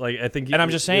most, like I think. And I'm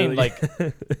just saying, like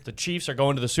the Chiefs are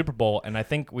going to the Super Bowl, and I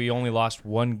think we only lost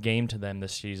one game to them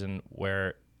this season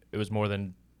where it was more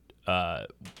than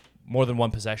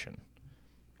one possession.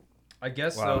 I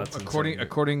guess Wow, so.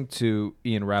 According to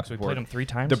Ian Rappaport, So we played them 3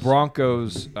 times. the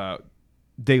Broncos,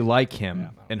 they like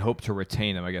him and hope to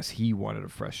retain him. I guess he wanted a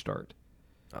fresh start.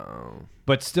 Oh.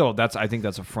 But still, I think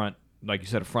that's a front, like you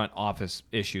said, a front office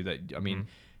issue. That I mean,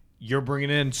 you're bringing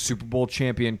in Super Bowl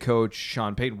champion coach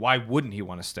Sean Payton. Why wouldn't he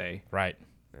want to stay? Right.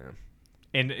 Yeah.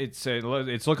 And it's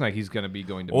looking like he's going to be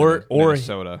going to Or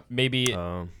Minnesota. Maybe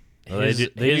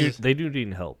They do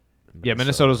need help. Yeah,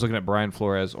 Minnesota's looking at Brian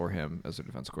Flores or him as a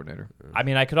defense coordinator. I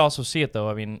mean, I could also see it though.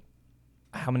 I mean,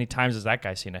 how many times has that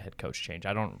guy seen a head coach change?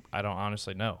 I don't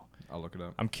honestly know. I'll look it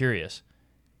up. I'm curious,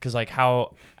 because like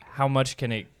how much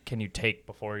can you take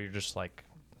before you're just like,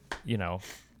 you know,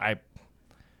 I'm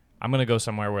gonna go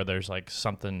somewhere where there's like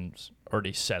something's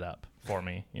already set up for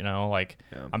me. You know, like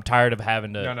I'm tired of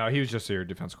having to. No, he was just your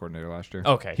defense coordinator last year.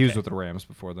 Okay, he was with the Rams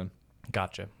before then.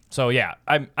 Gotcha. So yeah,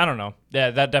 I don't know.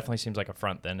 Yeah, that definitely seems like a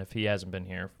front then if he hasn't been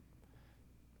here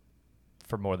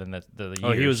for more than the year.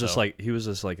 Oh, he was just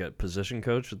like a position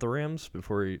coach at the Rams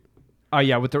before he.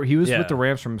 Yeah, he was with the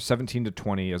Rams from 17 to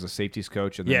 20 as a safeties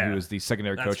coach, and then he was the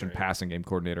secondary coach and passing game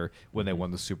coordinator when they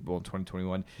won the Super Bowl in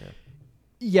 2021.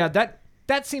 Yeah,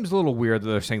 that seems a little weird that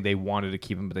they're saying they wanted to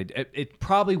keep him, but it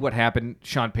probably what happened.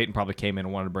 Sean Payton probably came in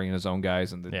and wanted to bring in his own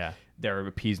guys, and they're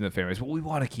appeasing the families. Well, we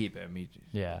want to keep him.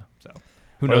 So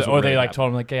Who knows? Or what they really like happened. told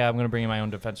him like, yeah, I'm going to bring in my own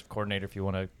defensive coordinator if you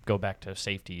want to go back to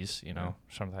safeties,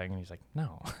 something. And he's like,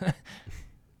 no,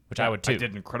 which I would too. I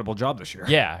did an incredible job this year.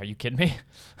 Yeah, are you kidding me?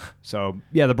 So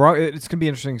yeah, it's gonna be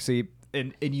interesting to see.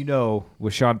 And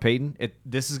with Sean Payton,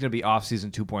 this is gonna be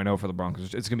offseason 2.0 for the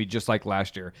Broncos. It's gonna be just like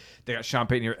last year. They got Sean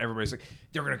Payton here. Everybody's like,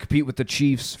 they're gonna compete with the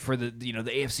Chiefs for the the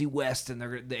AFC West, and the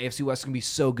AFC West is gonna be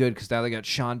so good because now they got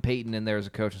Sean Payton in there as a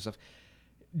coach and stuff.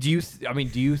 Do you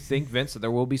think, Vince, that there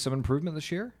will be some improvement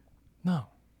this year? No,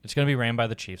 it's going to be ran by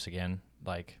the Chiefs again.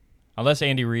 Like, unless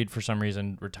Andy Reid for some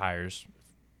reason retires,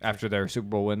 After their Super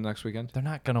Bowl win next weekend? they're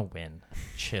not going to win.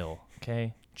 Chill,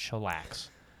 okay? Chillax.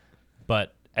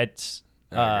 But it's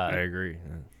I agree.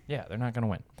 yeah, they're not going to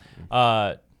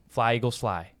win. Fly Eagles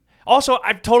fly. Also,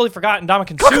 I've totally forgotten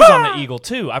Ndamukong Suh's on the Eagle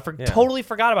too. Totally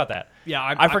forgot about that. Yeah,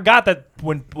 I forgot that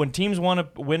when teams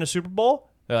want to win a Super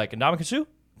Bowl, they're like, Ndamukong Suh,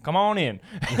 come on in.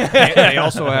 They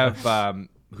also have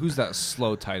who's that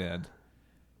slow tight end?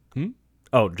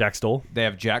 Oh, Jack Stoll. They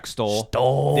have Jack Stoll.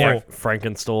 Stole. Yeah,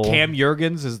 Frankenstoll. Cam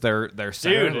Jurgens is their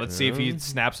center. Dude. Let's see if he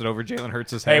snaps it over Jalen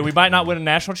Hurts' head. Hey, we might not win a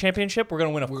national championship. We're going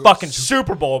to win a fucking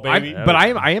Super Bowl, baby.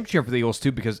 I am cheering for the Eagles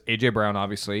too because AJ Brown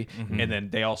obviously, and then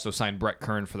they also signed Brett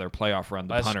Kern for their playoff run,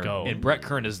 the Let's punter. go. And Brett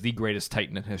Kern is the greatest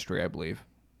Titan in history, I believe.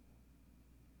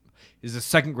 He's the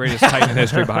second greatest Titan in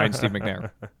history behind Steve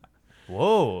McNair.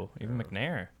 Whoa, even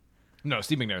McNair. No,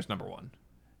 Steve McNair is number one.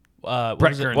 What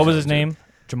Brett was, Kern's what was his number two. name?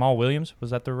 Jamal Williams? Was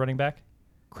that the running back?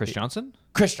 Chris Johnson.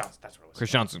 Chris Johnson. That's what it was.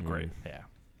 Chris Johnson's great, Yeah.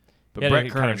 but He had Brett a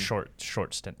Kern. kind of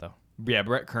short stint though. Yeah,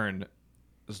 Brett Kern's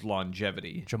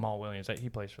longevity. Jamal Williams. He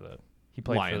played for the.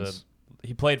 Lions.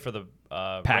 He played for the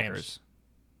Packers. Rams.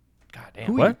 God damn.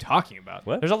 Who are you talking about?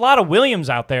 What? There's a lot of Williams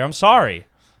out there. I'm sorry,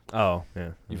 Oh,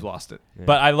 yeah. You've lost it.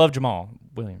 but I love Jamal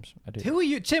Williams. I do. Who are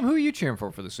you, Tim? Who are you cheering for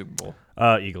the Super Bowl?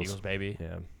 Eagles. Eagles, baby.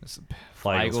 Yeah. This-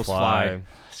 Fly Eagles Eagles fly.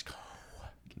 fly.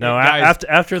 No, Hey, guys.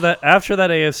 after that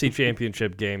AFC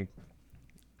Championship game,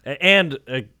 and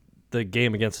the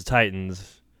game against the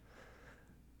Titans,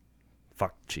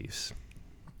 fuck Chiefs.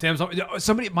 Tim,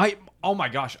 somebody might. Oh my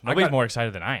gosh! Nobody's more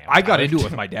excited than I am. I got into it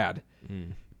with my dad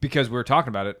because we were talking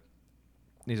about it.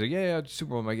 And he's like, yeah, Super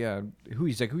Bowl. I'm like, yeah.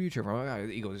 He's like, who are you cheering for? I'm like,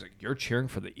 the Eagles. He's like, you're cheering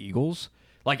for the Eagles?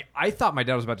 Like, I thought my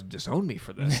dad was about to disown me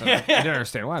for this. And I didn't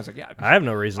understand why. I was like, yeah. I have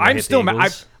no reason. To I'm hate still the mad.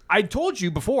 Eagles. I told you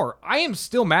before, I am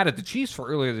still mad at the Chiefs for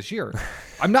earlier this year.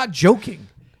 I'm not joking.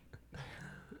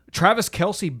 Travis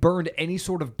Kelce burned any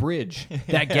sort of bridge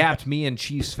that gapped me and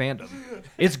Chiefs fandom.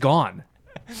 It's gone.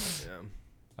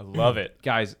 I love it.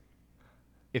 Guys,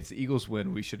 if the Eagles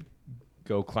win, we should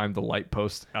go climb the light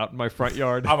post out in my front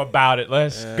yard. I'm about it.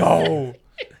 Let's go.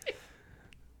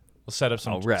 We'll set up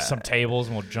some All right. some tables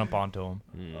and we'll jump onto them.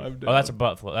 I'm Oh, that's a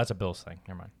Buffalo. That's a Bills thing.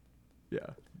 Never mind. Yeah.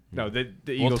 No, the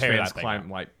We'll Eagles tear fans that thing climb up.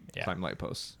 light Yeah. climb light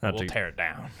posts. Have We'll to, tear it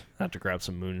down. have to grab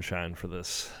some moonshine for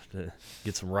this to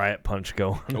get some riot punch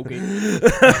going. Okay.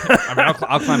 I mean,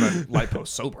 I'll climb a light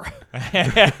post sober.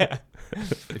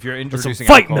 If you're introducing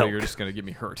fight alcohol, milk. you're just gonna get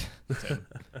me hurt.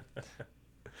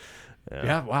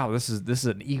 Yeah. Wow. This is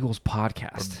an Eagles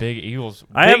podcast. Big Eagles.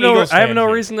 I have big no Eagles I have fans no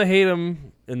here. reason to hate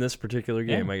him in this particular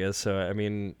game. Yeah. I guess so. I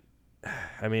mean,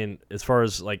 as far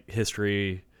as like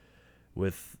history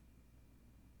with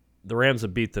the Rams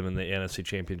have beat them in the NFC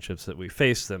championships that we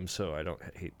faced them, so I don't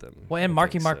hate them. Well, and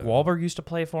Mark Wahlberg used to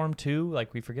play for him too.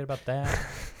 Like we forget about that.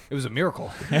 It was a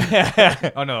miracle.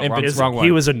 Oh no, wrong one.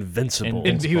 He was invincible.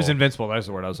 He was invincible. That's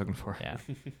the word I was looking for. Yeah.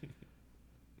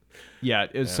 Yeah,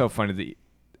 it was so funny.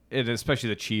 Especially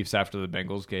the Chiefs after the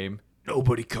Bengals game.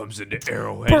 Nobody comes into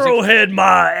Arrowhead. It's like, Burrowhead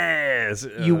my ass.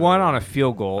 you won on a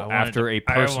field goal wanted after a I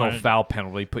personal wanted- foul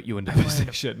penalty put you into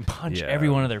position. Punch Yeah. every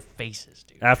one of their faces,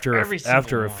 dude. after Every single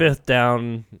after a one. fifth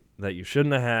down that you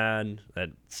shouldn't have had. That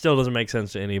still doesn't make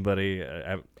sense to anybody.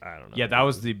 I don't know. Yeah, that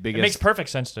was the It biggest. makes perfect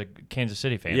sense to Kansas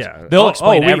City fans. Yeah. They'll Oh,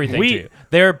 explain we- everything we- to you.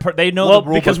 They know well the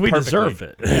rule because book we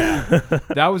perfectly. deserve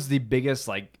it. That was the biggest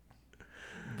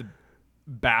the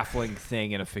baffling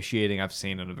thing in officiating I've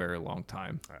seen in a very long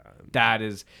time. That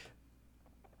is,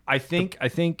 I think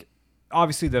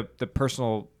obviously the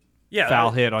personal Yeah,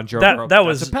 foul hit on Joe that- Burrow, that that's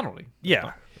was- a penalty.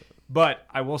 Yeah. But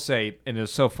I will say, and it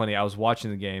was so funny. I was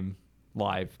watching the game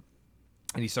live,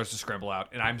 and he starts to scramble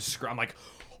out, and I'm like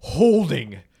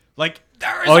holding, like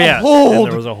there is Oh, a yeah. hold. And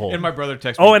there was a hold. And my brother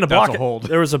texted me, Oh, and a that's block. a hold.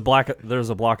 There was a block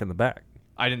in the back.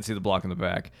 I didn't see the block in the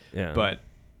back. Yeah. But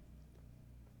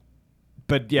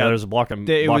Yeah, yeah, there's a block in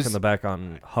it was- the back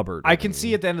on Hubbard. I can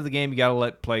see at the end of the game you got to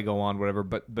let play go on, whatever.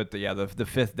 But the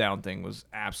fifth down thing was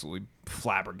absolutely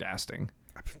flabbergasting.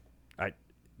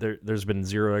 There's been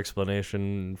zero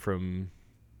explanation from.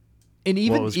 And What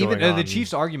even was even going the on,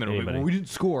 Chiefs' argument, anybody. well, we didn't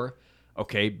score.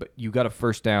 Okay, but you got a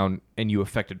first down and you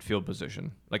affected field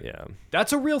position. Like, Yeah.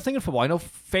 that's a real thing in football. I know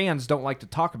fans don't like to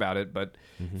talk about it, but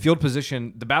field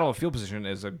position, the battle of field position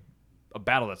is a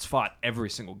battle that's fought every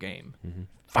single game.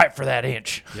 Fight for that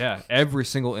inch. Yeah, every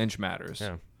single inch matters.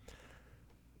 Yeah.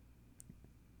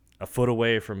 A foot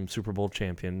away from Super Bowl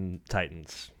champion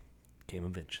Titans. Game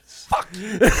of inches.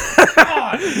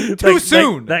 Too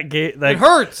soon. That game. It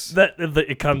hurts.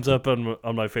 It comes up on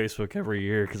my Facebook every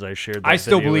year because I shared. That I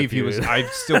still video believe with you. I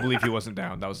still believe he wasn't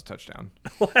down. That was a touchdown.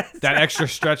 That extra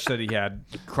stretch that he had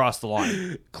crossed the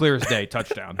line, clear as day,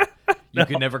 touchdown. You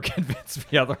could never convince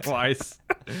me otherwise.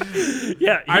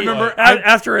 Yeah, I remember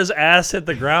after his ass hit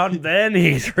the ground, then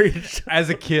he's reached. As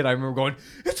a kid, I remember going,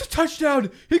 "It's a touchdown!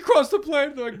 He crossed the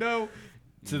plane." They're like, "No."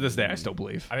 To this day, I still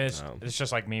believe. I mean, it's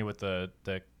just like me with the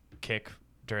kick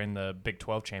during the Big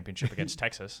 12 championship against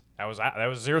Texas. That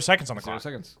was 0 seconds on the 0 clock.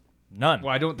 seconds. None.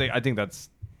 Well, I think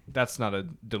that's not a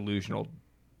delusional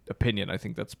opinion. I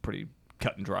think that's pretty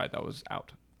cut and dry. That was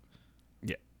out.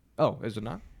 Yeah. Oh, is it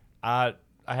not? I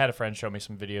had a friend show me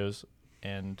some videos,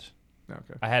 and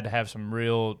Okay. I had to have some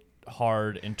real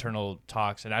hard internal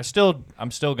talks, and I'm still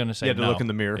gonna say You had to no. look in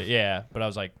the mirror. Yeah, but I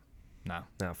was like, no,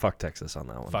 No, fuck Texas on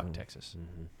that one. fuck Texas.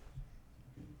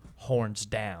 Horns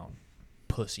down,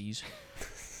 pussies.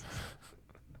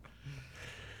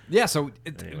 Yeah. So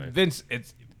Anyway. Vince,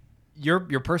 it's your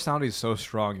personality is so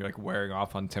strong. You're like wearing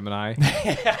off on Tim and I,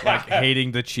 like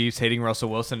hating the Chiefs, hating Russell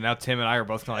Wilson. And now Tim and I are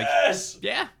both kind of like,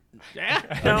 yeah.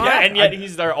 No, And yet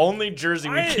he's their only jersey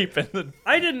we I- keep in the.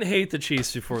 I didn't hate the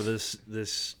Chiefs before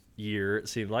this year. It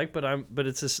seemed like, but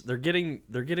it's just they're getting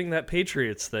that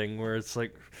Patriots thing where it's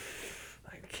like.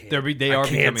 They are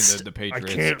becoming the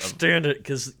Patriots. I can't of- stand it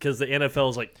because the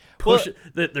NFL is like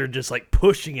they're just like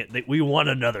pushing it. We want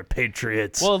another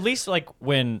Patriots. Well, at least like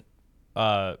when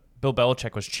Bill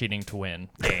Belichick was cheating to win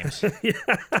games.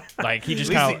 Like he just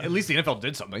kind at of least the NFL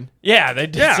did something. they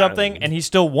did something and he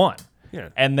still won. Yeah.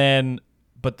 And then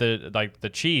but the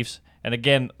Chiefs, and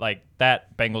again like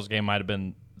that Bengals game might have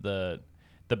been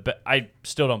I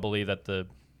still don't believe that the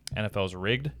NFL is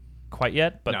rigged quite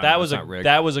yet, but No, that no, was it's not rigged.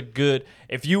 that was a good,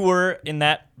 if you were in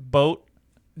that boat.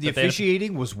 The that they-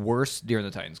 officiating was worse during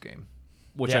the Titans game,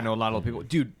 which I Yeah. know a lot of people.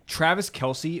 Dude, Travis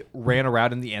Kelce ran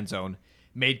around in the end zone,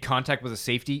 made contact with a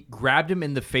safety, grabbed him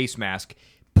in the face mask,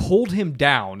 pulled him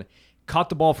down, caught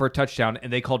the ball for a touchdown,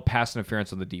 and they called pass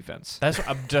interference on the defense. That's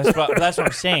what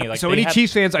I'm saying. Like So they any have-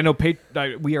 Chiefs fans, I know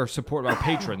we are support our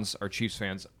patrons, our Chiefs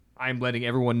fans. I'm letting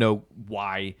everyone know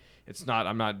why it's not.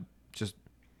 I'm not just,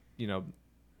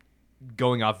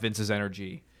 going off Vince's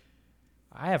energy.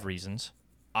 I have reasons.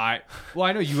 I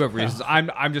know you have reasons.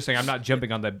 I'm just saying I'm not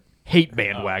jumping on the hate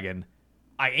bandwagon.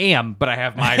 I am, but I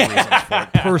have my reasons for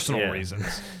it, personal Yeah.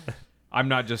 reasons. I'm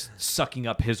not just sucking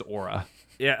up his aura.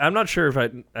 Yeah, I'm not sure if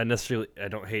I necessarily I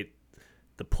don't hate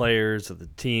the players or the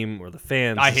team or the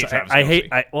fans. I hate Travis I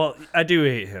hate Kelce. I do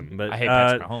hate him, but I hate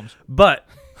Patrick Mahomes. But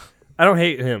I don't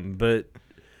hate him, but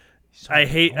I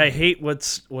hate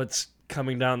what's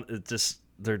coming down. It's just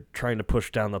they're trying to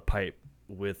push down the pipe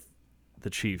with the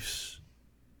Chiefs.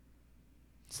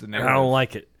 It's the And narrative. I don't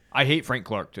like it. I hate Frank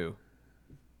Clark too.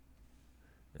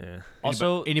 Yeah.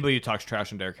 Also, anybody who talks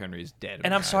trash on Derrick Henry is dead. in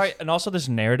and my I'm sorry, eyes. and also this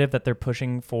narrative that they're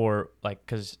pushing for, like,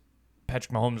 because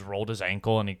Patrick Mahomes rolled his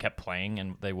ankle and he kept playing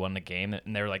and they won the game,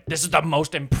 and they were like, "This is the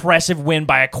most impressive win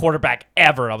by a quarterback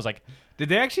ever." I was like, Did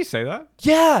they actually say that?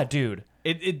 "Yeah, dude,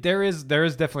 There is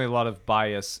definitely a lot of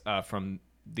bias from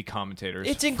the commentators.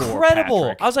 it's for incredible."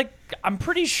 Patrick. I was like, "I'm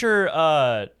pretty sure."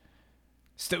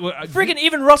 Freaking Freaking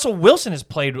even Russell Wilson has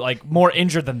played like more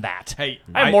injured than that. Hey,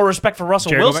 I have more respect for Russell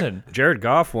Jared, Wilson. Jared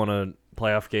Goff won a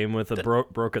playoff game with a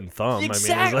broken thumb.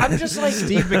 Exactly. I mean, I'm just like,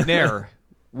 Steve McNair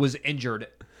was injured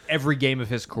every game of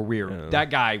his career.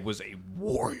 That guy was a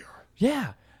warrior.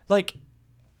 yeah, like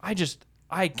I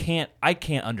can't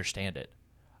understand it.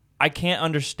 I can't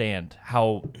understand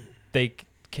how they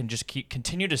can just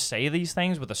continue to say these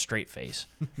things with a straight face.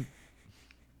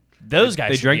 Those guys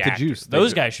they should drank be the actors. juice. They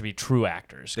Those dr- guys should be true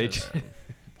actors. They 'cause,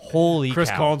 holy Chris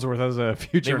cow. Collinsworth has a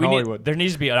future in We need- Hollywood. there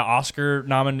needs to be an Oscar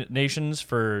nominations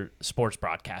for sports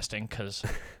broadcasting because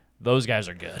those guys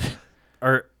are good.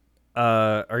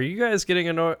 are you guys getting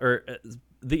annoyed? Or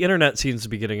the internet seems to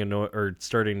be getting annoyed or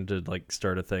starting to like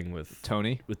start a thing with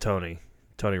Tony.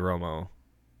 Tony Romo.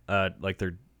 Like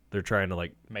they're trying to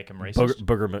like Make him racist.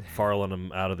 Booger McFarlane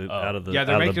him out of the Yeah,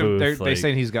 they're out of making the him. booth. They're like,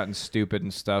 saying he's gotten stupid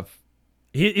and stuff.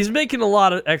 he's making a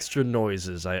lot of extra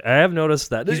noises. I have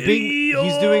noticed that He's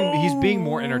being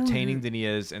more entertaining than he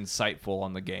is insightful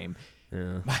on the game.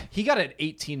 Yeah. He got an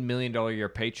 $18 million a year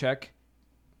paycheck.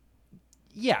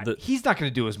 Yeah, he's not going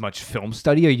to do as much film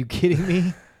study. Are you kidding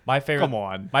me? My favorite. Come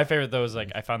on. My favorite though is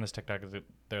like I found this TikTok.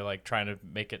 They're like trying to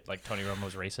make it like Tony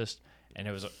Romo's racist, and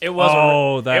it was really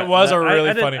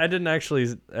funny. I didn't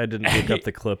look up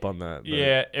the clip on that. But.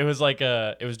 Yeah, it was like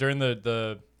it was during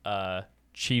the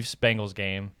Chiefs Bengals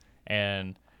game,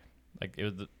 and like it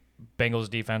was the Bengals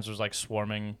defense was like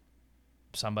swarming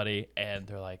somebody, and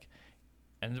they're like,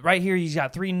 and right here he's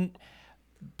got 3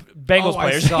 Bengals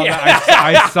players.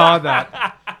 I saw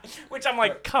that. Which I'm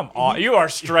like, come on, you are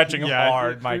stretching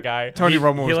hard, my guy. Tony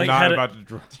Romo was like, not about to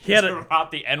drop. He had Drop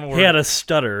the N word. he had a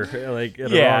stutter like at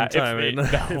the wrong time.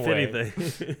 No way.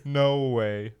 Anything. No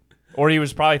way. Or he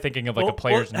was probably thinking of like a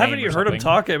player's name. Haven't you or heard him something.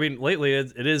 talk? I mean, lately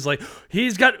it is like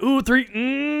he's got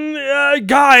 3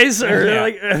 guys, or Yeah.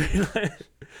 like.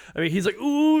 I mean, he's like,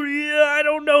 ooh, yeah, I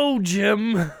don't know,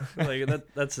 Jim. Like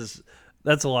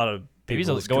that's a lot of Maybe he's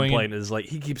people's going complaint is like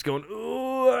he keeps going, ooh.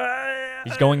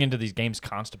 He's going into these games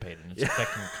constipated, and it's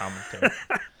affecting commentary.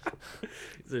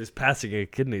 He's passing a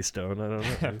kidney stone. I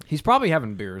don't know. He's probably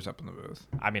having beers up in the booth.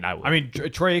 I mean, I would. I mean,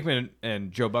 Troy Aikman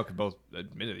and Joe Buck have both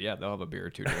admitted, yeah, they'll have a beer or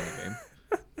two during the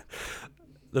game.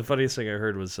 The funniest thing I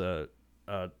heard was a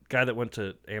guy that went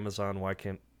to Amazon. Why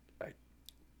can't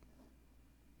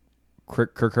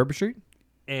Kirk Herbstreit?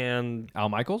 and Al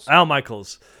Michaels? Al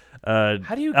Michaels? how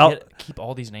do you Al- keep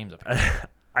all these names up here?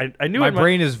 I knew My it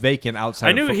brain is vacant outside I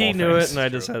of knew he football knew things. it, and I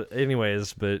just had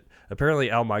anyways. But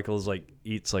apparently, Al Michaels like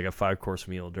eats like a 5-course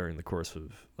meal during the course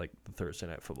of like the Thursday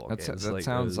night football games. That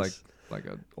sounds like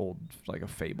a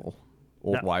fable,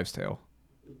 old No. wives' tale.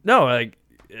 No, like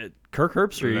Kirk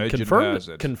Herbstreit Legend has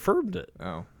it. confirmed it.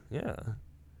 Oh, Yeah,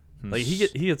 like he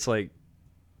gets like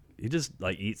he just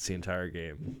like eats the entire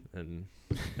game, and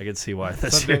I can see why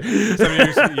that's. you're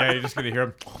just gonna hear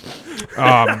him.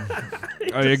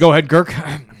 Go ahead, Kirk.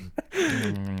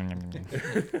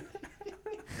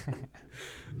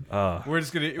 We're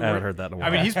just gonna. I haven't heard that in a while. I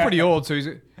mean, he's pretty old, so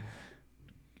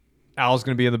Al's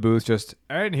gonna be in the booth. Just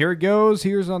all right, here it goes.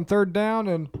 Here's on 3rd down,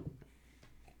 and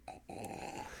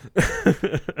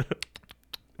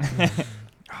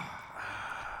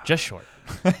Just short.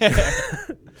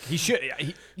 he should.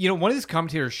 One of these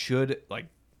commentators should like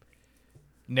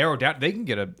narrow down. They can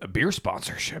get a beer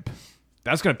sponsorship.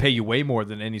 That's gonna pay you way more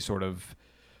than any sort of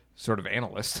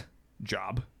analyst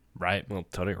job. Right. Well,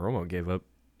 Tony Romo gave up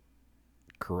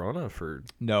Corona for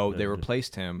No, they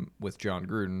replaced him with John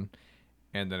Gruden,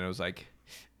 and then it was like,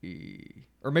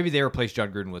 or maybe they replaced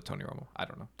John Gruden with Tony Romo. I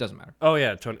don't know. Doesn't matter. Oh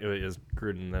yeah, Tony it was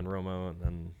Gruden, then Romo, and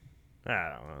then I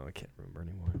don't know. I can't remember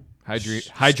anymore. Hide your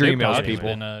emails, Dogg has people.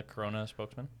 been a Corona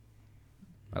spokesman.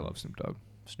 I love Snoop Dogg.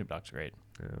 Snoop Dogg's great.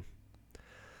 Yeah.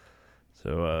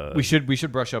 So We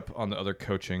should brush up on the other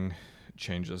coaching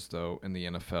changes though in the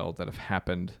NFL that have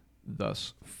happened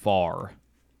thus far.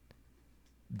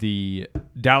 The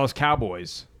Dallas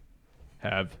Cowboys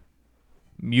have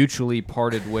mutually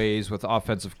parted ways with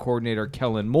offensive coordinator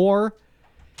Kellen Moore,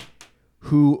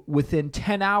 who within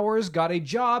 10 hours got a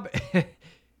job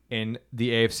in the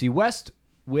AFC West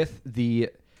with the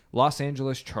Los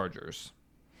Angeles Chargers.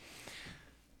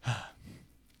 How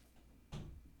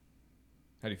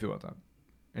do you feel about that?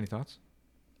 Any thoughts?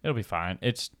 It'll be fine.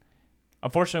 It's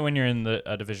unfortunately when you're in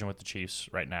a division with the Chiefs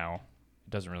right now, it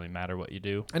doesn't really matter what you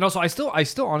do. And also, I still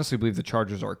honestly believe the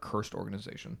Chargers are a cursed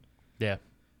organization. Yeah,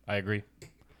 I agree.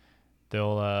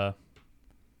 They'll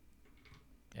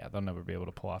never be able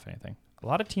to pull off anything. A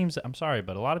lot of teams, I'm sorry,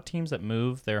 but a lot of teams that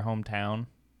move their hometown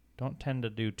don't tend to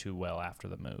do too well after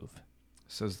the move.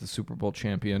 Says the Super Bowl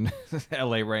champion,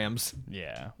 LA Rams.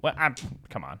 Yeah. Well,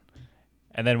 come on.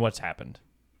 And then what's happened?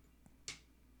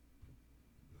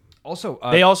 Also,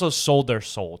 They also sold their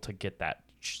soul to get that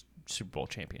Super Bowl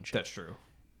championship. that's true.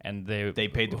 And they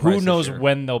paid the price Who this knows year.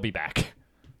 when they'll be back?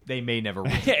 They may never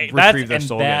That's- retrieve their and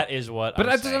soul. that again. is what But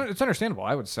I'm it's, saying. it's understandable.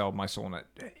 I would sell my soul in an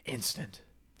instant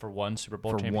For one Super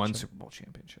Bowl for championship. one Super Bowl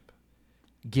championship.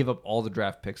 Give up all the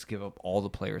draft picks. Give up all the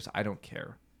players. I don't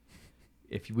care.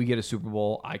 If we get a Super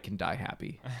Bowl, I can die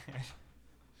happy.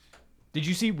 Did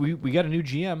you see we got a new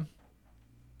GM?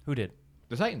 Who did?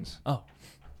 The Titans. Oh,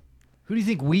 Who do you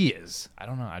think we is? I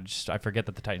don't know. I forget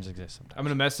that the Titans exist sometimes. I'm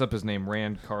gonna mess up his name,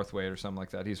 Rand Carthwaite or something like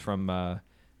that. He's from the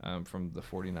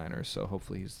 49ers, so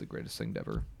hopefully he's the greatest thing to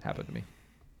ever happen to me.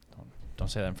 Don't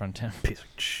say that in front of Tim. piece of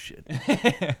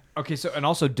shit. Okay, so and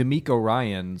also D'Amico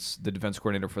Ryans, the defense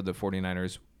coordinator for the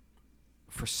 49ers,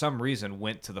 for some reason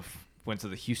went to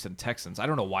the Houston Texans. I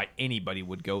don't know why anybody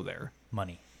would go there.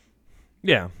 Money.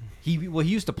 Yeah. He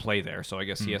used to play there, so I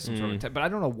guess he has some sort of but I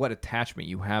don't know what attachment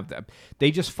you have that. They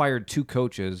just fired 2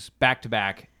 coaches back to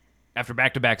back after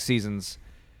back to back seasons.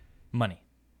 Money.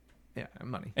 Yeah,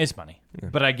 money. It's money.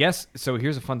 But I guess so.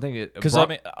 Here's a fun thing. Because let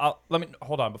me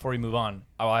hold on before we move on.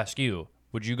 I'll ask you: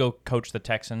 Would you go coach the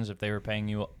Texans if they were paying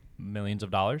you millions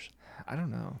of dollars? I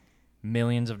don't know.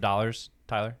 Millions of dollars,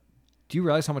 Tyler? Do you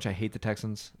realize how much I hate the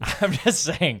Texans? I'm just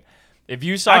saying, if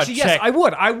you saw Actually, a yes, check, I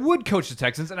would. I would coach the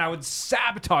Texans, and I would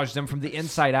sabotage them from the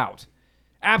inside out.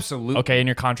 Absolutely. okay, in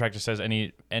your contract it says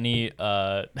any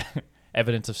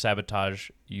evidence of sabotage,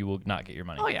 you will not get your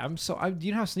money. Oh yeah, do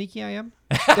you know how sneaky I am?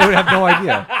 They would have no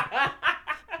idea.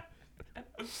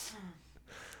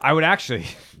 I would actually.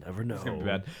 Never know. It's gonna be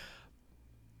bad.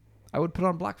 I would put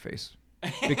on blackface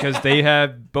because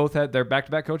both had their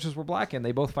back-to-back coaches were black, and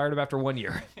they both fired him after 1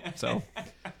 year. So.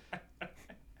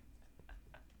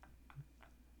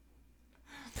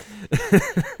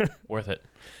 Worth it.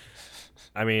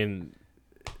 I mean,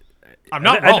 I'm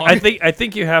not I, wrong. I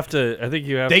think you have to. I think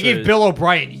you have. They to, gave Bill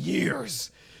O'Brien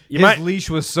years. You His might- leash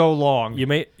was so long. You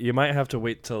might have to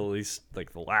wait till at least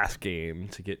like the last game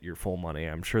to get your full money.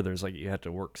 I'm sure there's like you have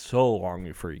to work so long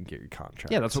before you can get your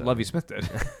contract. Yeah, that's what Lovie Smith did.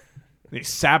 They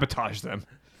sabotaged them.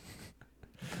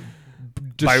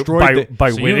 Destroyed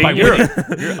by So winning.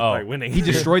 By winning. He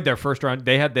destroyed their first round.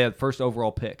 They had their first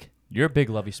overall pick. You're a big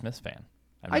Lovie Smith fan.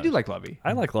 I do like Lovie.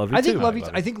 I like Lovie I think too. Lovie.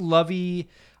 I think Lovie.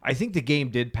 I think the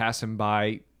game did pass him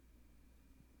by.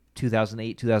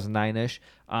 2008, 2009 ish.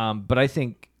 But I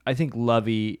think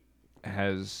Lovie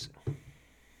has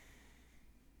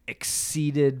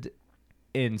exceeded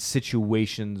in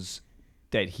situations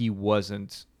that he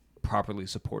wasn't properly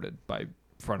supported by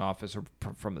front office or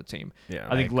from the team. Yeah,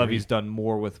 I think agree. Lovie's done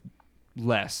more with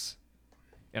less,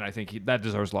 and I think that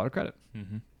deserves a lot of credit.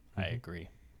 Mm-hmm. I agree.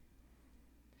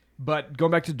 But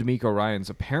going back to D'Amico Ryans,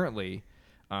 apparently,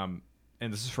 and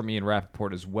this is from Ian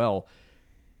Rappaport as well,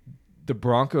 the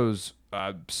Broncos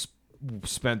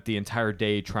spent the entire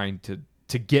day trying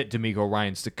to get D'Amico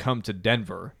Ryans to come to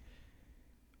Denver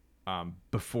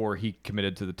before he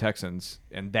committed to the Texans,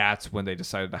 and that's when they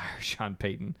decided to hire Sean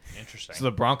Payton. Interesting. So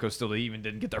the Broncos still even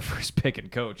didn't get their first pick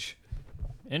and coach.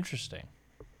 Interesting.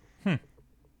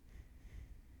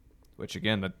 Which,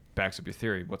 again, that backs up your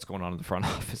theory. What's going on in the front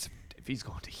office if he's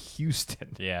going to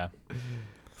Houston Yeah.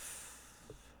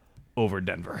 over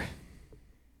Denver?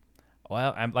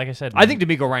 Well, like I said, I think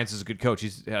D'Amico Ryans is a good coach.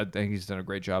 I think he's done a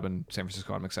great job in San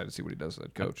Francisco. I'm excited to see what he does as a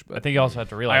coach. But I think you also have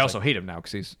to realize I also hate him now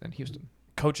because he's in Houston.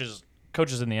 coaches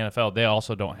in the NFL, they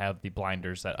also don't have the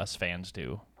blinders that us fans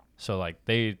do. So like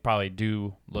they probably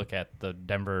do look at the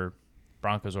Denver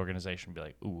Broncos organization and be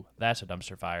like, "Ooh, that's a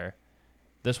dumpster fire.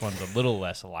 This one's a little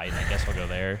less light. I guess I'll go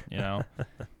there." You know.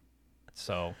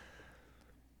 So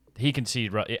he can see.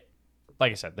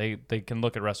 Like I said, they can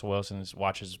look at Russell Wilson and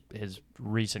watch his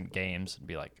recent games and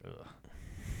be like, "Ugh,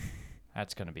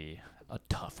 that's gonna be a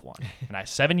tough one." And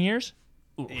 7 years.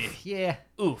 Oof. Yeah.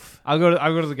 Oof. I'll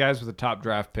go to the guys with the top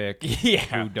draft pick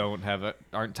Yeah. who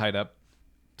aren't tied up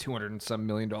 $200 and some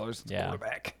million at the Yeah.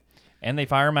 quarterback. And they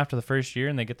fire him after the first year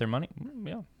and they get their money.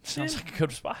 Yeah, sounds like a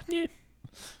good spot. Yeah.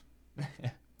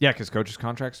 Yeah, because coaches'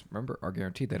 contracts, remember, are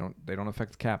guaranteed. They don't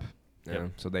affect the cap. Yeah.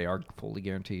 So they are fully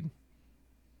guaranteed.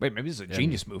 Wait, maybe this is a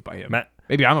genius move by him. Matt-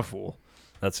 Maybe I'm a fool.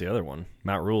 That's the other one.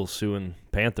 Matt Rule suing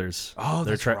Panthers. Oh,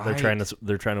 they're that's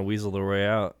they're trying to weasel their way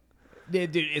out.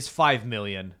 Dude, it's $5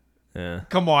 million. Yeah,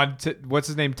 Come on, what's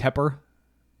his name? Tepper.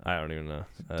 I don't even know.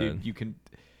 Dude, you can.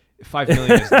 $5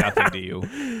 million is nothing to you.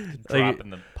 Drop in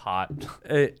the pot.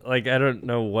 I don't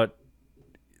know what.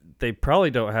 They probably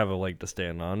don't have a leg to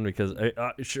stand on because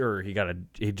sure he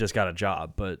just got a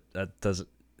job, but that doesn't.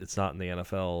 It's not in the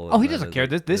NFL. Oh, he and doesn't that care.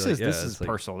 This like, is it's like-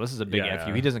 personal. This is a big Yeah.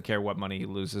 FU. He doesn't care what money he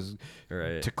loses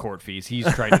Right. to court fees. He's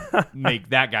trying to make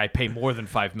that guy pay more than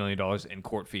 $5 million in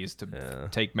court fees to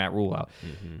take Matt Rule out.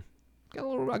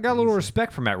 I got a little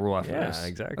respect for Matt Rule after Yeah, this.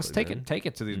 exactly, Let's man. take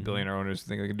it to these billionaire owners who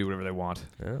think they can do whatever they want.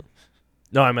 Yeah.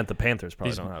 No, I meant the Panthers probably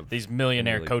These, don't have. these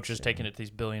millionaire really- coaches taking it to these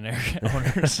billionaire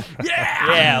owners. Yeah,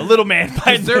 Yeah, little man.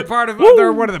 finds they're it. part of.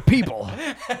 They're one of the people.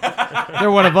 They're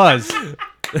one of us.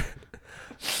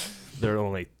 There are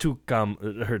only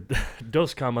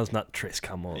dos commas, not tres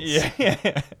commas.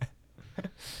 Yeah.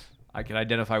 I can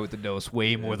identify with the dose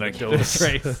way more than I can dose.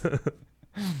 with the trace.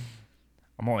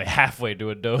 I'm only halfway to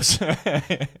a dose. Are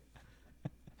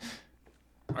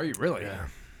you really? Yeah.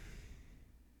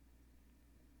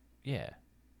 Yeah.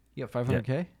 You got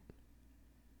 500K?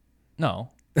 No.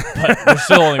 But there's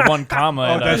still only one comma.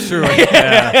 Oh, and that's true.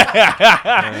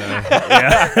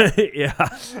 Yeah.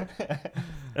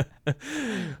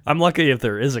 I'm lucky if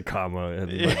there is a comma in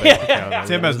my bank account.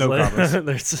 Tim has no commas.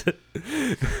 There's,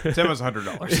 Tim has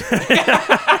 $100.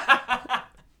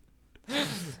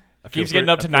 I Keeps getting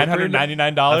up to I feel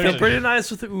 $999. pretty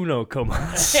nice with the Uno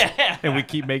comas. And we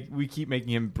keep making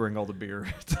him bring all the beer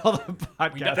to all the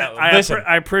podcasts. Listen.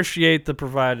 I appreciate the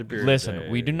provided beer. Listen, today.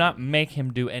 we do not make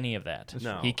him do any of that.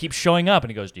 No. He keeps showing up and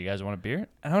he goes, "Do you guys want a beer?"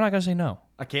 And I'm not gonna say no.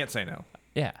 I can't say no.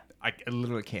 Yeah. I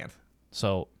literally can't.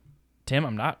 So, Tim,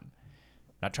 I'm not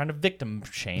trying to victim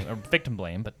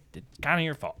blame, but it's kind of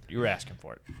your fault. You were asking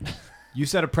for it. You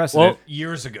set a precedent Well-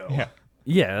 years ago. Yeah.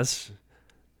 Yes,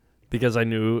 because I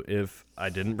knew if I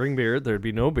didn't bring beer, there'd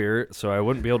be no beer, so I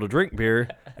wouldn't be able to drink beer.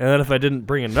 And then if I didn't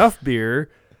bring enough beer,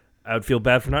 I would feel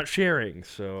bad for not sharing.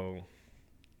 So,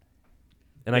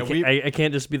 and Yeah, I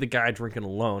can't just be the guy drinking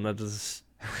alone. I just,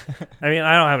 I mean,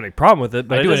 I don't have any problem with it,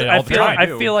 but I do it all the time. I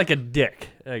feel like a dick,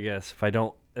 I guess, if I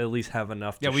don't at least have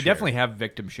enough. Yeah, to we share. definitely have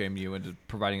victim shamed you into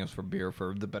providing us for beer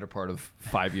for the better part of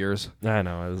 5 years. I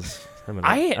know. I'm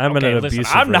in an abusive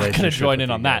I'm not going to relationship join with in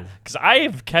you on that guys.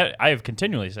 because I have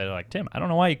continually said, like, Tim, I don't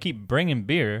know why you keep bringing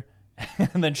beer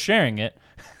and then sharing it.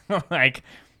 Like,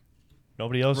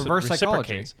 nobody else Reverse psychology.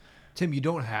 reciprocates. Tim, you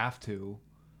don't have to.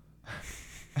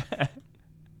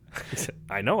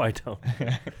 I know I don't.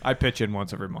 I pitch in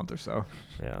once every month or so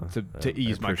Yeah. to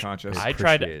ease my conscience. I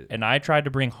tried to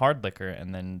bring hard liquor,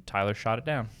 and then Tyler shot it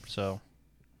down. So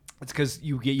It's because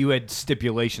you had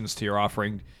stipulations to your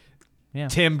offering. yeah,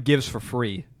 Tim gives for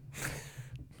free.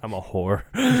 I'm a whore.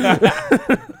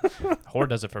 whore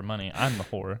does it for money. I'm the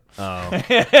whore.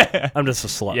 Oh. I'm just a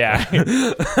slut. Yeah,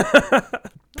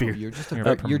 Beer. You're just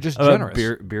You're you're just Oh, generous.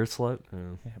 beer slut.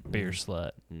 beer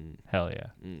slut. Mm. Hell yeah.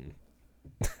 Mm.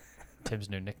 Tim's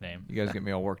new nickname. You guys get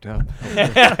me all worked up.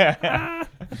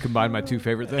 Combine my two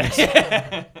favorite things.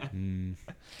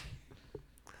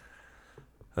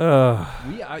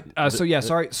 So yeah,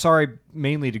 sorry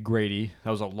mainly to Grady.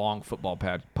 That was a long football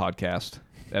podcast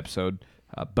episode.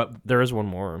 But There is one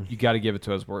more. you got to give it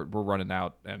to us. We're running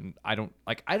out, and I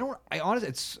honestly,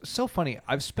 it's so funny.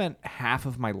 I've spent half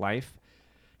of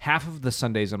the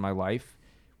Sundays in my life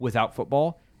without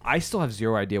football. I still have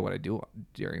zero idea what I do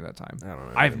during that time. I don't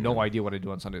know. I have no idea what I do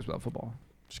on Sundays without football.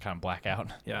 Just kind of black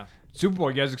out. Yeah. Super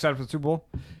Bowl. You guys excited for the Super Bowl?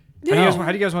 Yeah.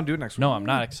 How do you guys want to do it next week? No, I'm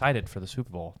not excited for the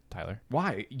Super Bowl, Tyler.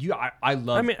 Why? I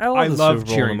love. I mean, I love the Super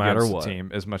Bowl cheering no matter against what. the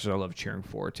team as much as I love cheering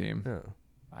for a team. Yeah.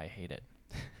 I hate it.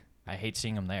 I hate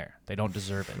seeing them there. They don't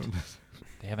deserve it.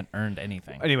 They haven't earned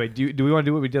anything. Anyway, do we want to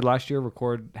do what we did last year?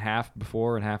 Record half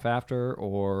before and half after,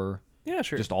 or Yeah,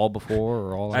 sure. just all before,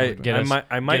 or all? I after? Get us- might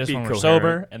Get us be when we're coherent.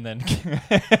 sober, and then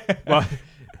Well,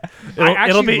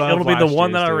 It'll be love the last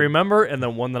one that year's, I dude. remember and the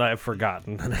one that I've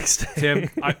forgotten the next day. Tim,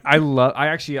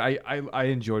 I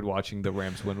enjoyed watching the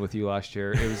Rams win with you last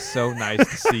year. It was so nice to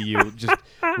see you just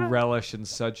relish in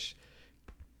such.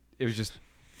 It was just.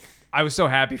 I was so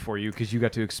happy for you because you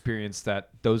got to experience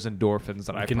those endorphins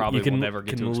that I probably will never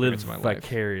get to experience in my life.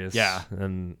 Vicarious. Yeah.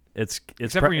 And it's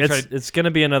Except when you it's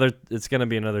gonna be another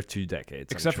 2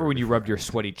 decades. I'm Except for sure, when you before- rubbed your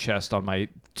sweaty chest on my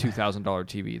 $2,000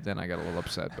 TV, then I got a little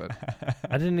upset. But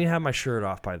I didn't even have my shirt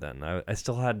off by then. I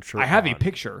still had shirt. I have a on.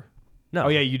 picture. No. Oh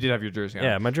yeah, you did have your jersey on.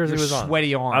 Yeah, my jersey Your was on.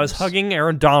 sweaty arms. I was hugging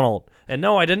Aaron Donald, and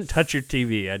no, I didn't touch your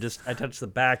TV. I touched the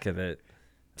back of it.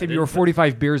 Tim, you were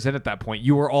 45 beers in at that point.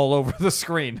 You were all over the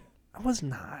screen. I was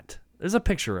not. There's a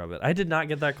picture of it. I did not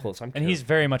get that close. and he's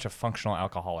very much a functional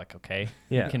alcoholic. Okay.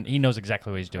 Yeah. He knows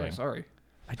exactly what he's Oh, doing. sorry.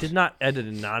 I did not edit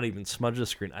and not even smudge the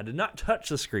screen. I did not touch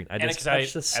the screen. I just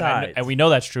touched the and side. and we know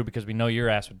that's true because we know your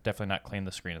ass would definitely not clean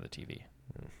the screen of the TV,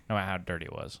 no matter how dirty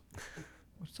it was.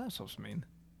 What's that supposed to mean?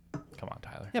 Come on,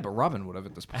 Tyler. Yeah, but Robin would have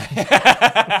at this point.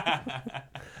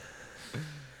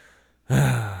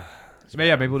 So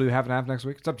yeah, maybe we'll do half and half next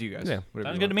week. It's up to you guys. Yeah.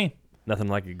 Whatever Sounds you good to want. me. Nothing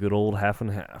like a good old half and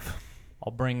half.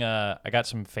 I'll bring. I got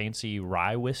some fancy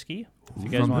rye whiskey. If you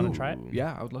guys From want who? to try it.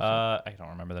 Yeah, I would love to. I don't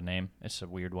remember the name. It's a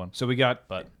weird one. So we got.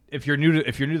 But If you're new to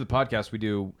the podcast, we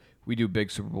do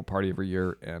big Super Bowl party every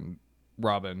year, and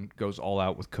Robin goes all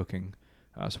out with cooking.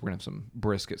 So we're gonna have some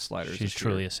brisket sliders. She's this year.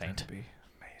 truly a saint. It's gonna be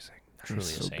amazing. Truly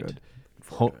She's a so saint.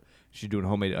 good. She's doing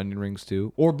homemade onion rings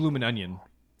too, or bloomin' onion.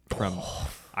 From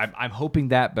I'm hoping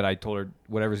that, but I told her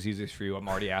whatever's easiest for you. I'm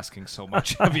already asking so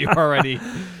much of you already.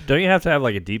 Don't you have to have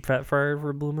like a deep fat fryer for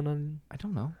a bloomin' onion? I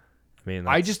don't know. I mean,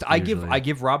 I usually-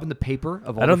 give Robin the paper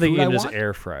of all I don't the think food you can I just want.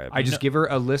 air fry it. I just give her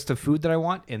a list of food that I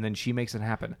want, and then she makes it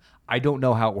happen. I don't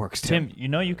know how it works, Tim. Tim, you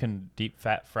know you can deep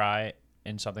fat fry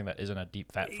in something that isn't a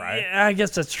deep fat fry. Yeah, I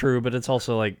guess that's true, but it's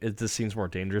also like it just seems more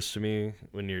dangerous to me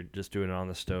when you're just doing it on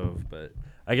the stove. But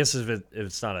I guess if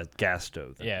it's not a gas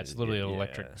stove, then Yeah, it's literally an yeah.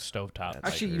 electric stovetop. That's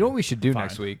Actually, like- you know what we should do Fine.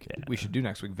 next week? Yeah. We should do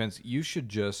next week, Vince. You should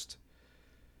just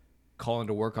call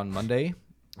into work on Monday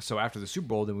So after the Super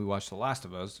Bowl, then we watch The Last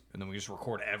of Us, and then we just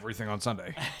record everything on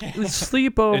Sunday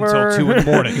Sleepover. until 2 in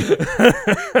the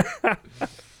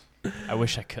morning. I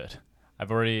wish I could. I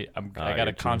got you're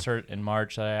a concert in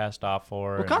March that I asked off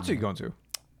for. What concert are you going to?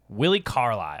 Willie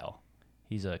Carlisle.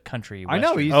 He's a country. I know,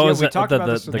 western. he's- Oh, Yeah, is we that talked the about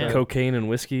this in the- cocaine and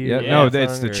whiskey? Yeah, Yeah, no, song,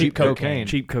 it's the or- cheap cocaine.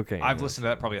 Cheap cocaine. I've listened to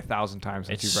that probably 1,000 times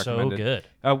since It's you've so recommended.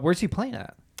 good. Where's he playing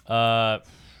at?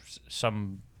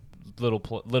 Some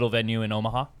little venue in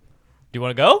Omaha. Do you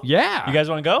want to go? Yeah. You guys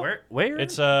want to go? Where?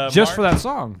 It's Just for that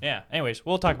song. Yeah. Anyways,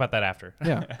 we'll talk about that after.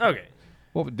 Yeah. Okay.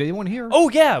 Well, did anyone hear? Oh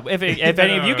yeah. If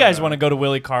any of you guys want to go to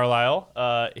Willie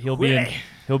Carlisle, he'll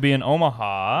be in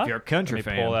Omaha. If you're a country Let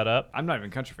me fan. pull that up. I'm not even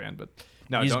a country fan, but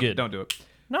no, He's don't, good. don't do it.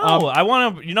 No, Um, I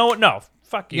want to. You know what? No,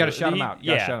 fuck you. You gotta shout him out.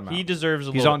 You gotta Yeah, shout him he out. deserves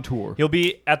a He's little. on tour. He'll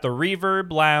be at the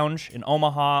Reverb Lounge in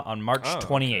Omaha on March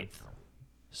 28th.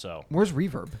 So Where's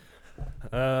Reverb?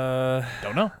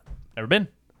 don't know. Never been.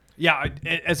 Yeah,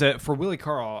 for Willie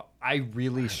Carl, I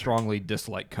really strongly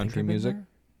dislike country music.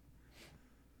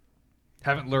 I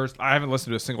haven't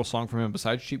listened to a single song from him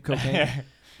besides Cheap Cocaine.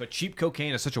 But Cheap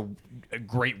Cocaine is such a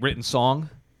great written song.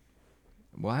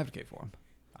 We'll advocate for him.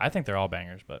 I think they're all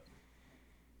bangers, but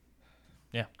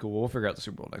Cool. We'll figure out the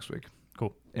Super Bowl next week.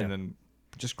 cool. And then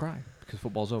just cry because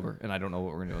football's over and I don't know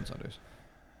what we're going to do on Sundays.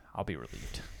 I'll be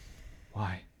relieved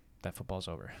Why? that football's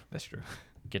over. That's true.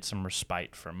 Get some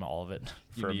respite from all of it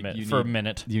You for need- a you for a need-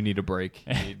 minute. You need a break.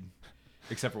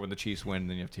 Except for when the Chiefs win,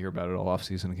 then you have to hear about it all off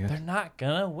season again. They're not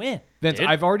gonna win. Vince, dude.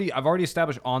 I've already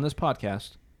established on this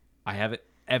podcast, I have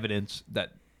evidence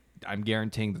that I'm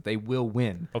guaranteeing that they will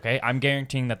win Okay, I'm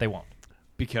guaranteeing that they won't.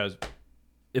 because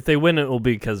If they win, it will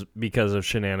be because of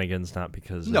shenanigans, not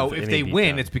because of if any they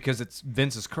win, beatdown. it's because it's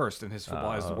Vince is cursed and his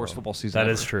football is the worst football season. That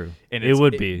ever. is true. And it it's-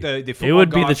 would it- be. the It football would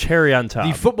be the gods- cherry on top.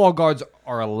 The football guards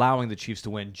are allowing the Chiefs to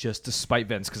win just to spite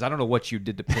Vince because I don't know what you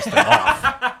did to piss them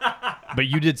off, but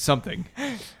you did something.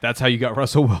 That's how you got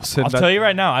Russell Wilson. I'll tell you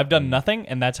right now, I've done nothing,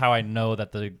 and that's how I know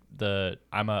that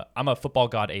I'm a football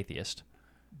god atheist.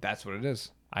 That's what it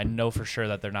is. I know for sure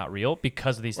that they're not real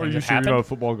because of these things that happen. a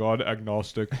football god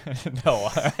agnostic? No,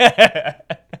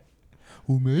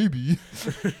 Well, maybe.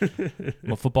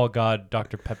 I'm a football god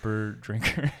Dr. Pepper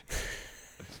drinker.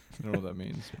 I don't know what that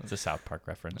means. It's a South Park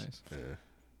reference. Nice.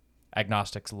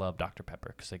 Agnostics love Dr.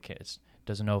 Pepper because they can't.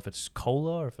 Doesn't know if it's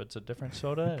cola or if it's a different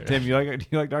soda. or- Tim, do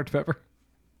you like Dr.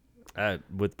 Pepper?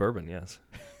 With bourbon, yes.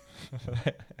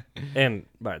 And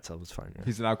by itself is fine. Yeah.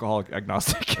 He's an alcoholic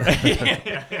agnostic.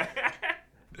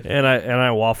 And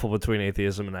I waffle between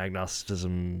atheism and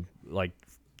agnosticism, like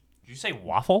Did you say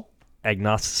waffle?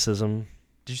 agnosticism.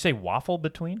 Did you say waffle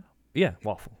between? Yeah,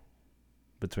 waffle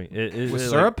between With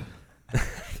syrup?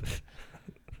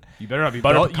 You better not be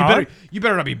Butter pecan? you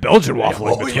better not be Belgian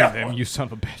waffling between them, you son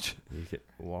of a bitch. You get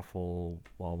waffle,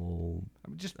 wobble.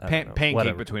 Just I don't know. pancake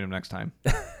Whatever. between them next time.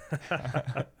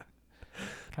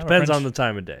 Depends on the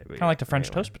time of day. Kind of like the French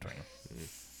toast between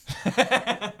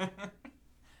them.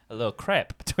 A little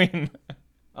crepe between.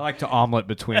 I like to omelet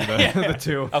between the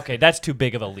two. Okay, that's too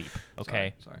big of a leap.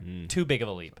 Okay, Sorry. too big of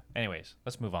a leap. Anyways,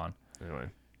 let's move on. Anyway,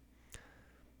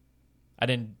 I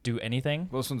didn't do anything.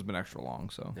 Well, this one's been extra long,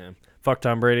 so. yeah. Fuck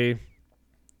Tom Brady.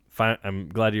 I'm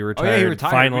glad you Oh retired. yeah, he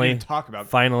retired. Finally, We didn't talk about.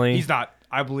 finally. He's not.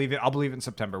 I believe it. I'll believe it in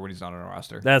September when he's not on our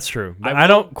roster. That's true. I I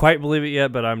don't quite believe it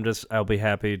yet, but I'll be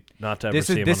happy not to ever This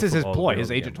see is him this on is the his football ploy. field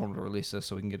His agent again. told him to release this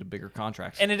so we can get a bigger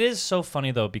contract. And it is so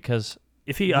funny though because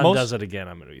If he most- undoes it again,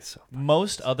 I'm gonna be so.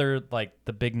 most other like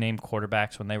the big name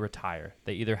quarterbacks when they retire,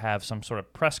 they either have some sort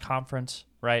of press conference,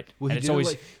 right? well, and it's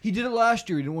always he did it last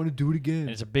year. He didn't want to do it again. and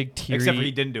it's a big teary. Except for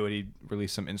he didn't do it. He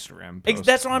released some Instagram posts.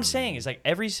 That's what I'm saying. It's like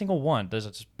every single one. There's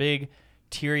this big,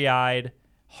 teary-eyed,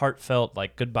 heartfelt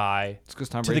like goodbye. It's because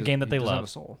Tom to the Brady game that they doesn't have love. a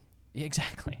soul. Yeah,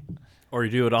 exactly. Or you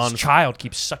do it on His child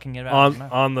keeps sucking it out. of his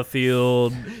mouth. on the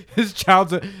field, His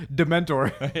child's a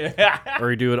dementor.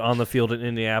 or you do it on the field in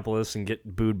Indianapolis and get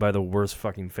booed by the worst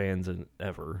fucking fans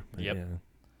ever. But Yep.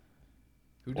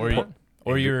 Yeah. or you,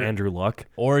 or you're Andrew Luck.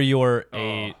 or you're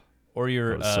a or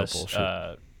you're That was a,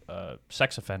 so bullshit.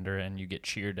 sex offender and you get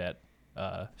cheered at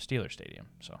Steeler Stadium.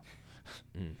 So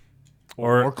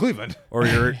Or Cleveland.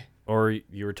 Or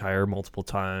you retire multiple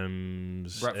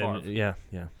times. Brett and- Favre.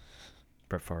 Yeah.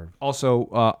 Brett Favre.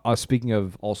 Also, speaking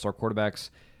of all-star quarterbacks,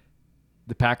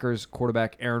 the Packers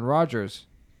quarterback Aaron Rodgers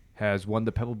has won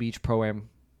the Pebble Beach Pro-Am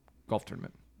golf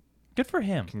tournament. good for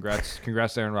him.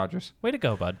 Congrats, Aaron Rodgers. Way to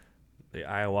go, bud. The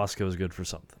ayahuasca was good for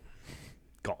something.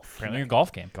 Golf. Apparently your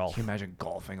golf game. Golf. Can you imagine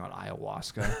golfing on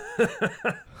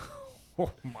ayahuasca?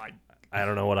 Oh my! I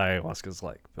don't know what ayahuasca's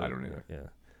like. But I don't either. Yeah.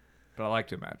 But I like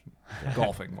to imagine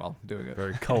golfing while doing it.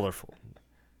 Very colorful.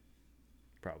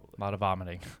 Probably. A lot of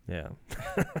vomiting. Yeah.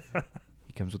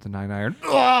 He comes with the 9-iron.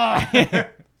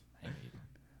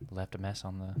 Left a mess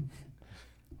on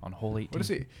hole 18. What is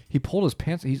he? He pulled his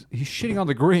pants. He's shitting on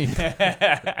the green.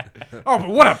 Oh, but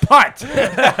what a putt! All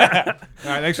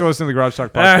right, thanks for listening to the Garage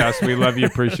Talk Podcast. We love you,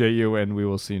 appreciate you, and we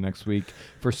will see you next week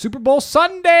for Super Bowl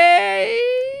Sunday.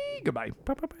 Goodbye.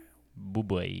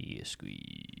 Boo-boy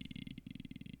squeeze.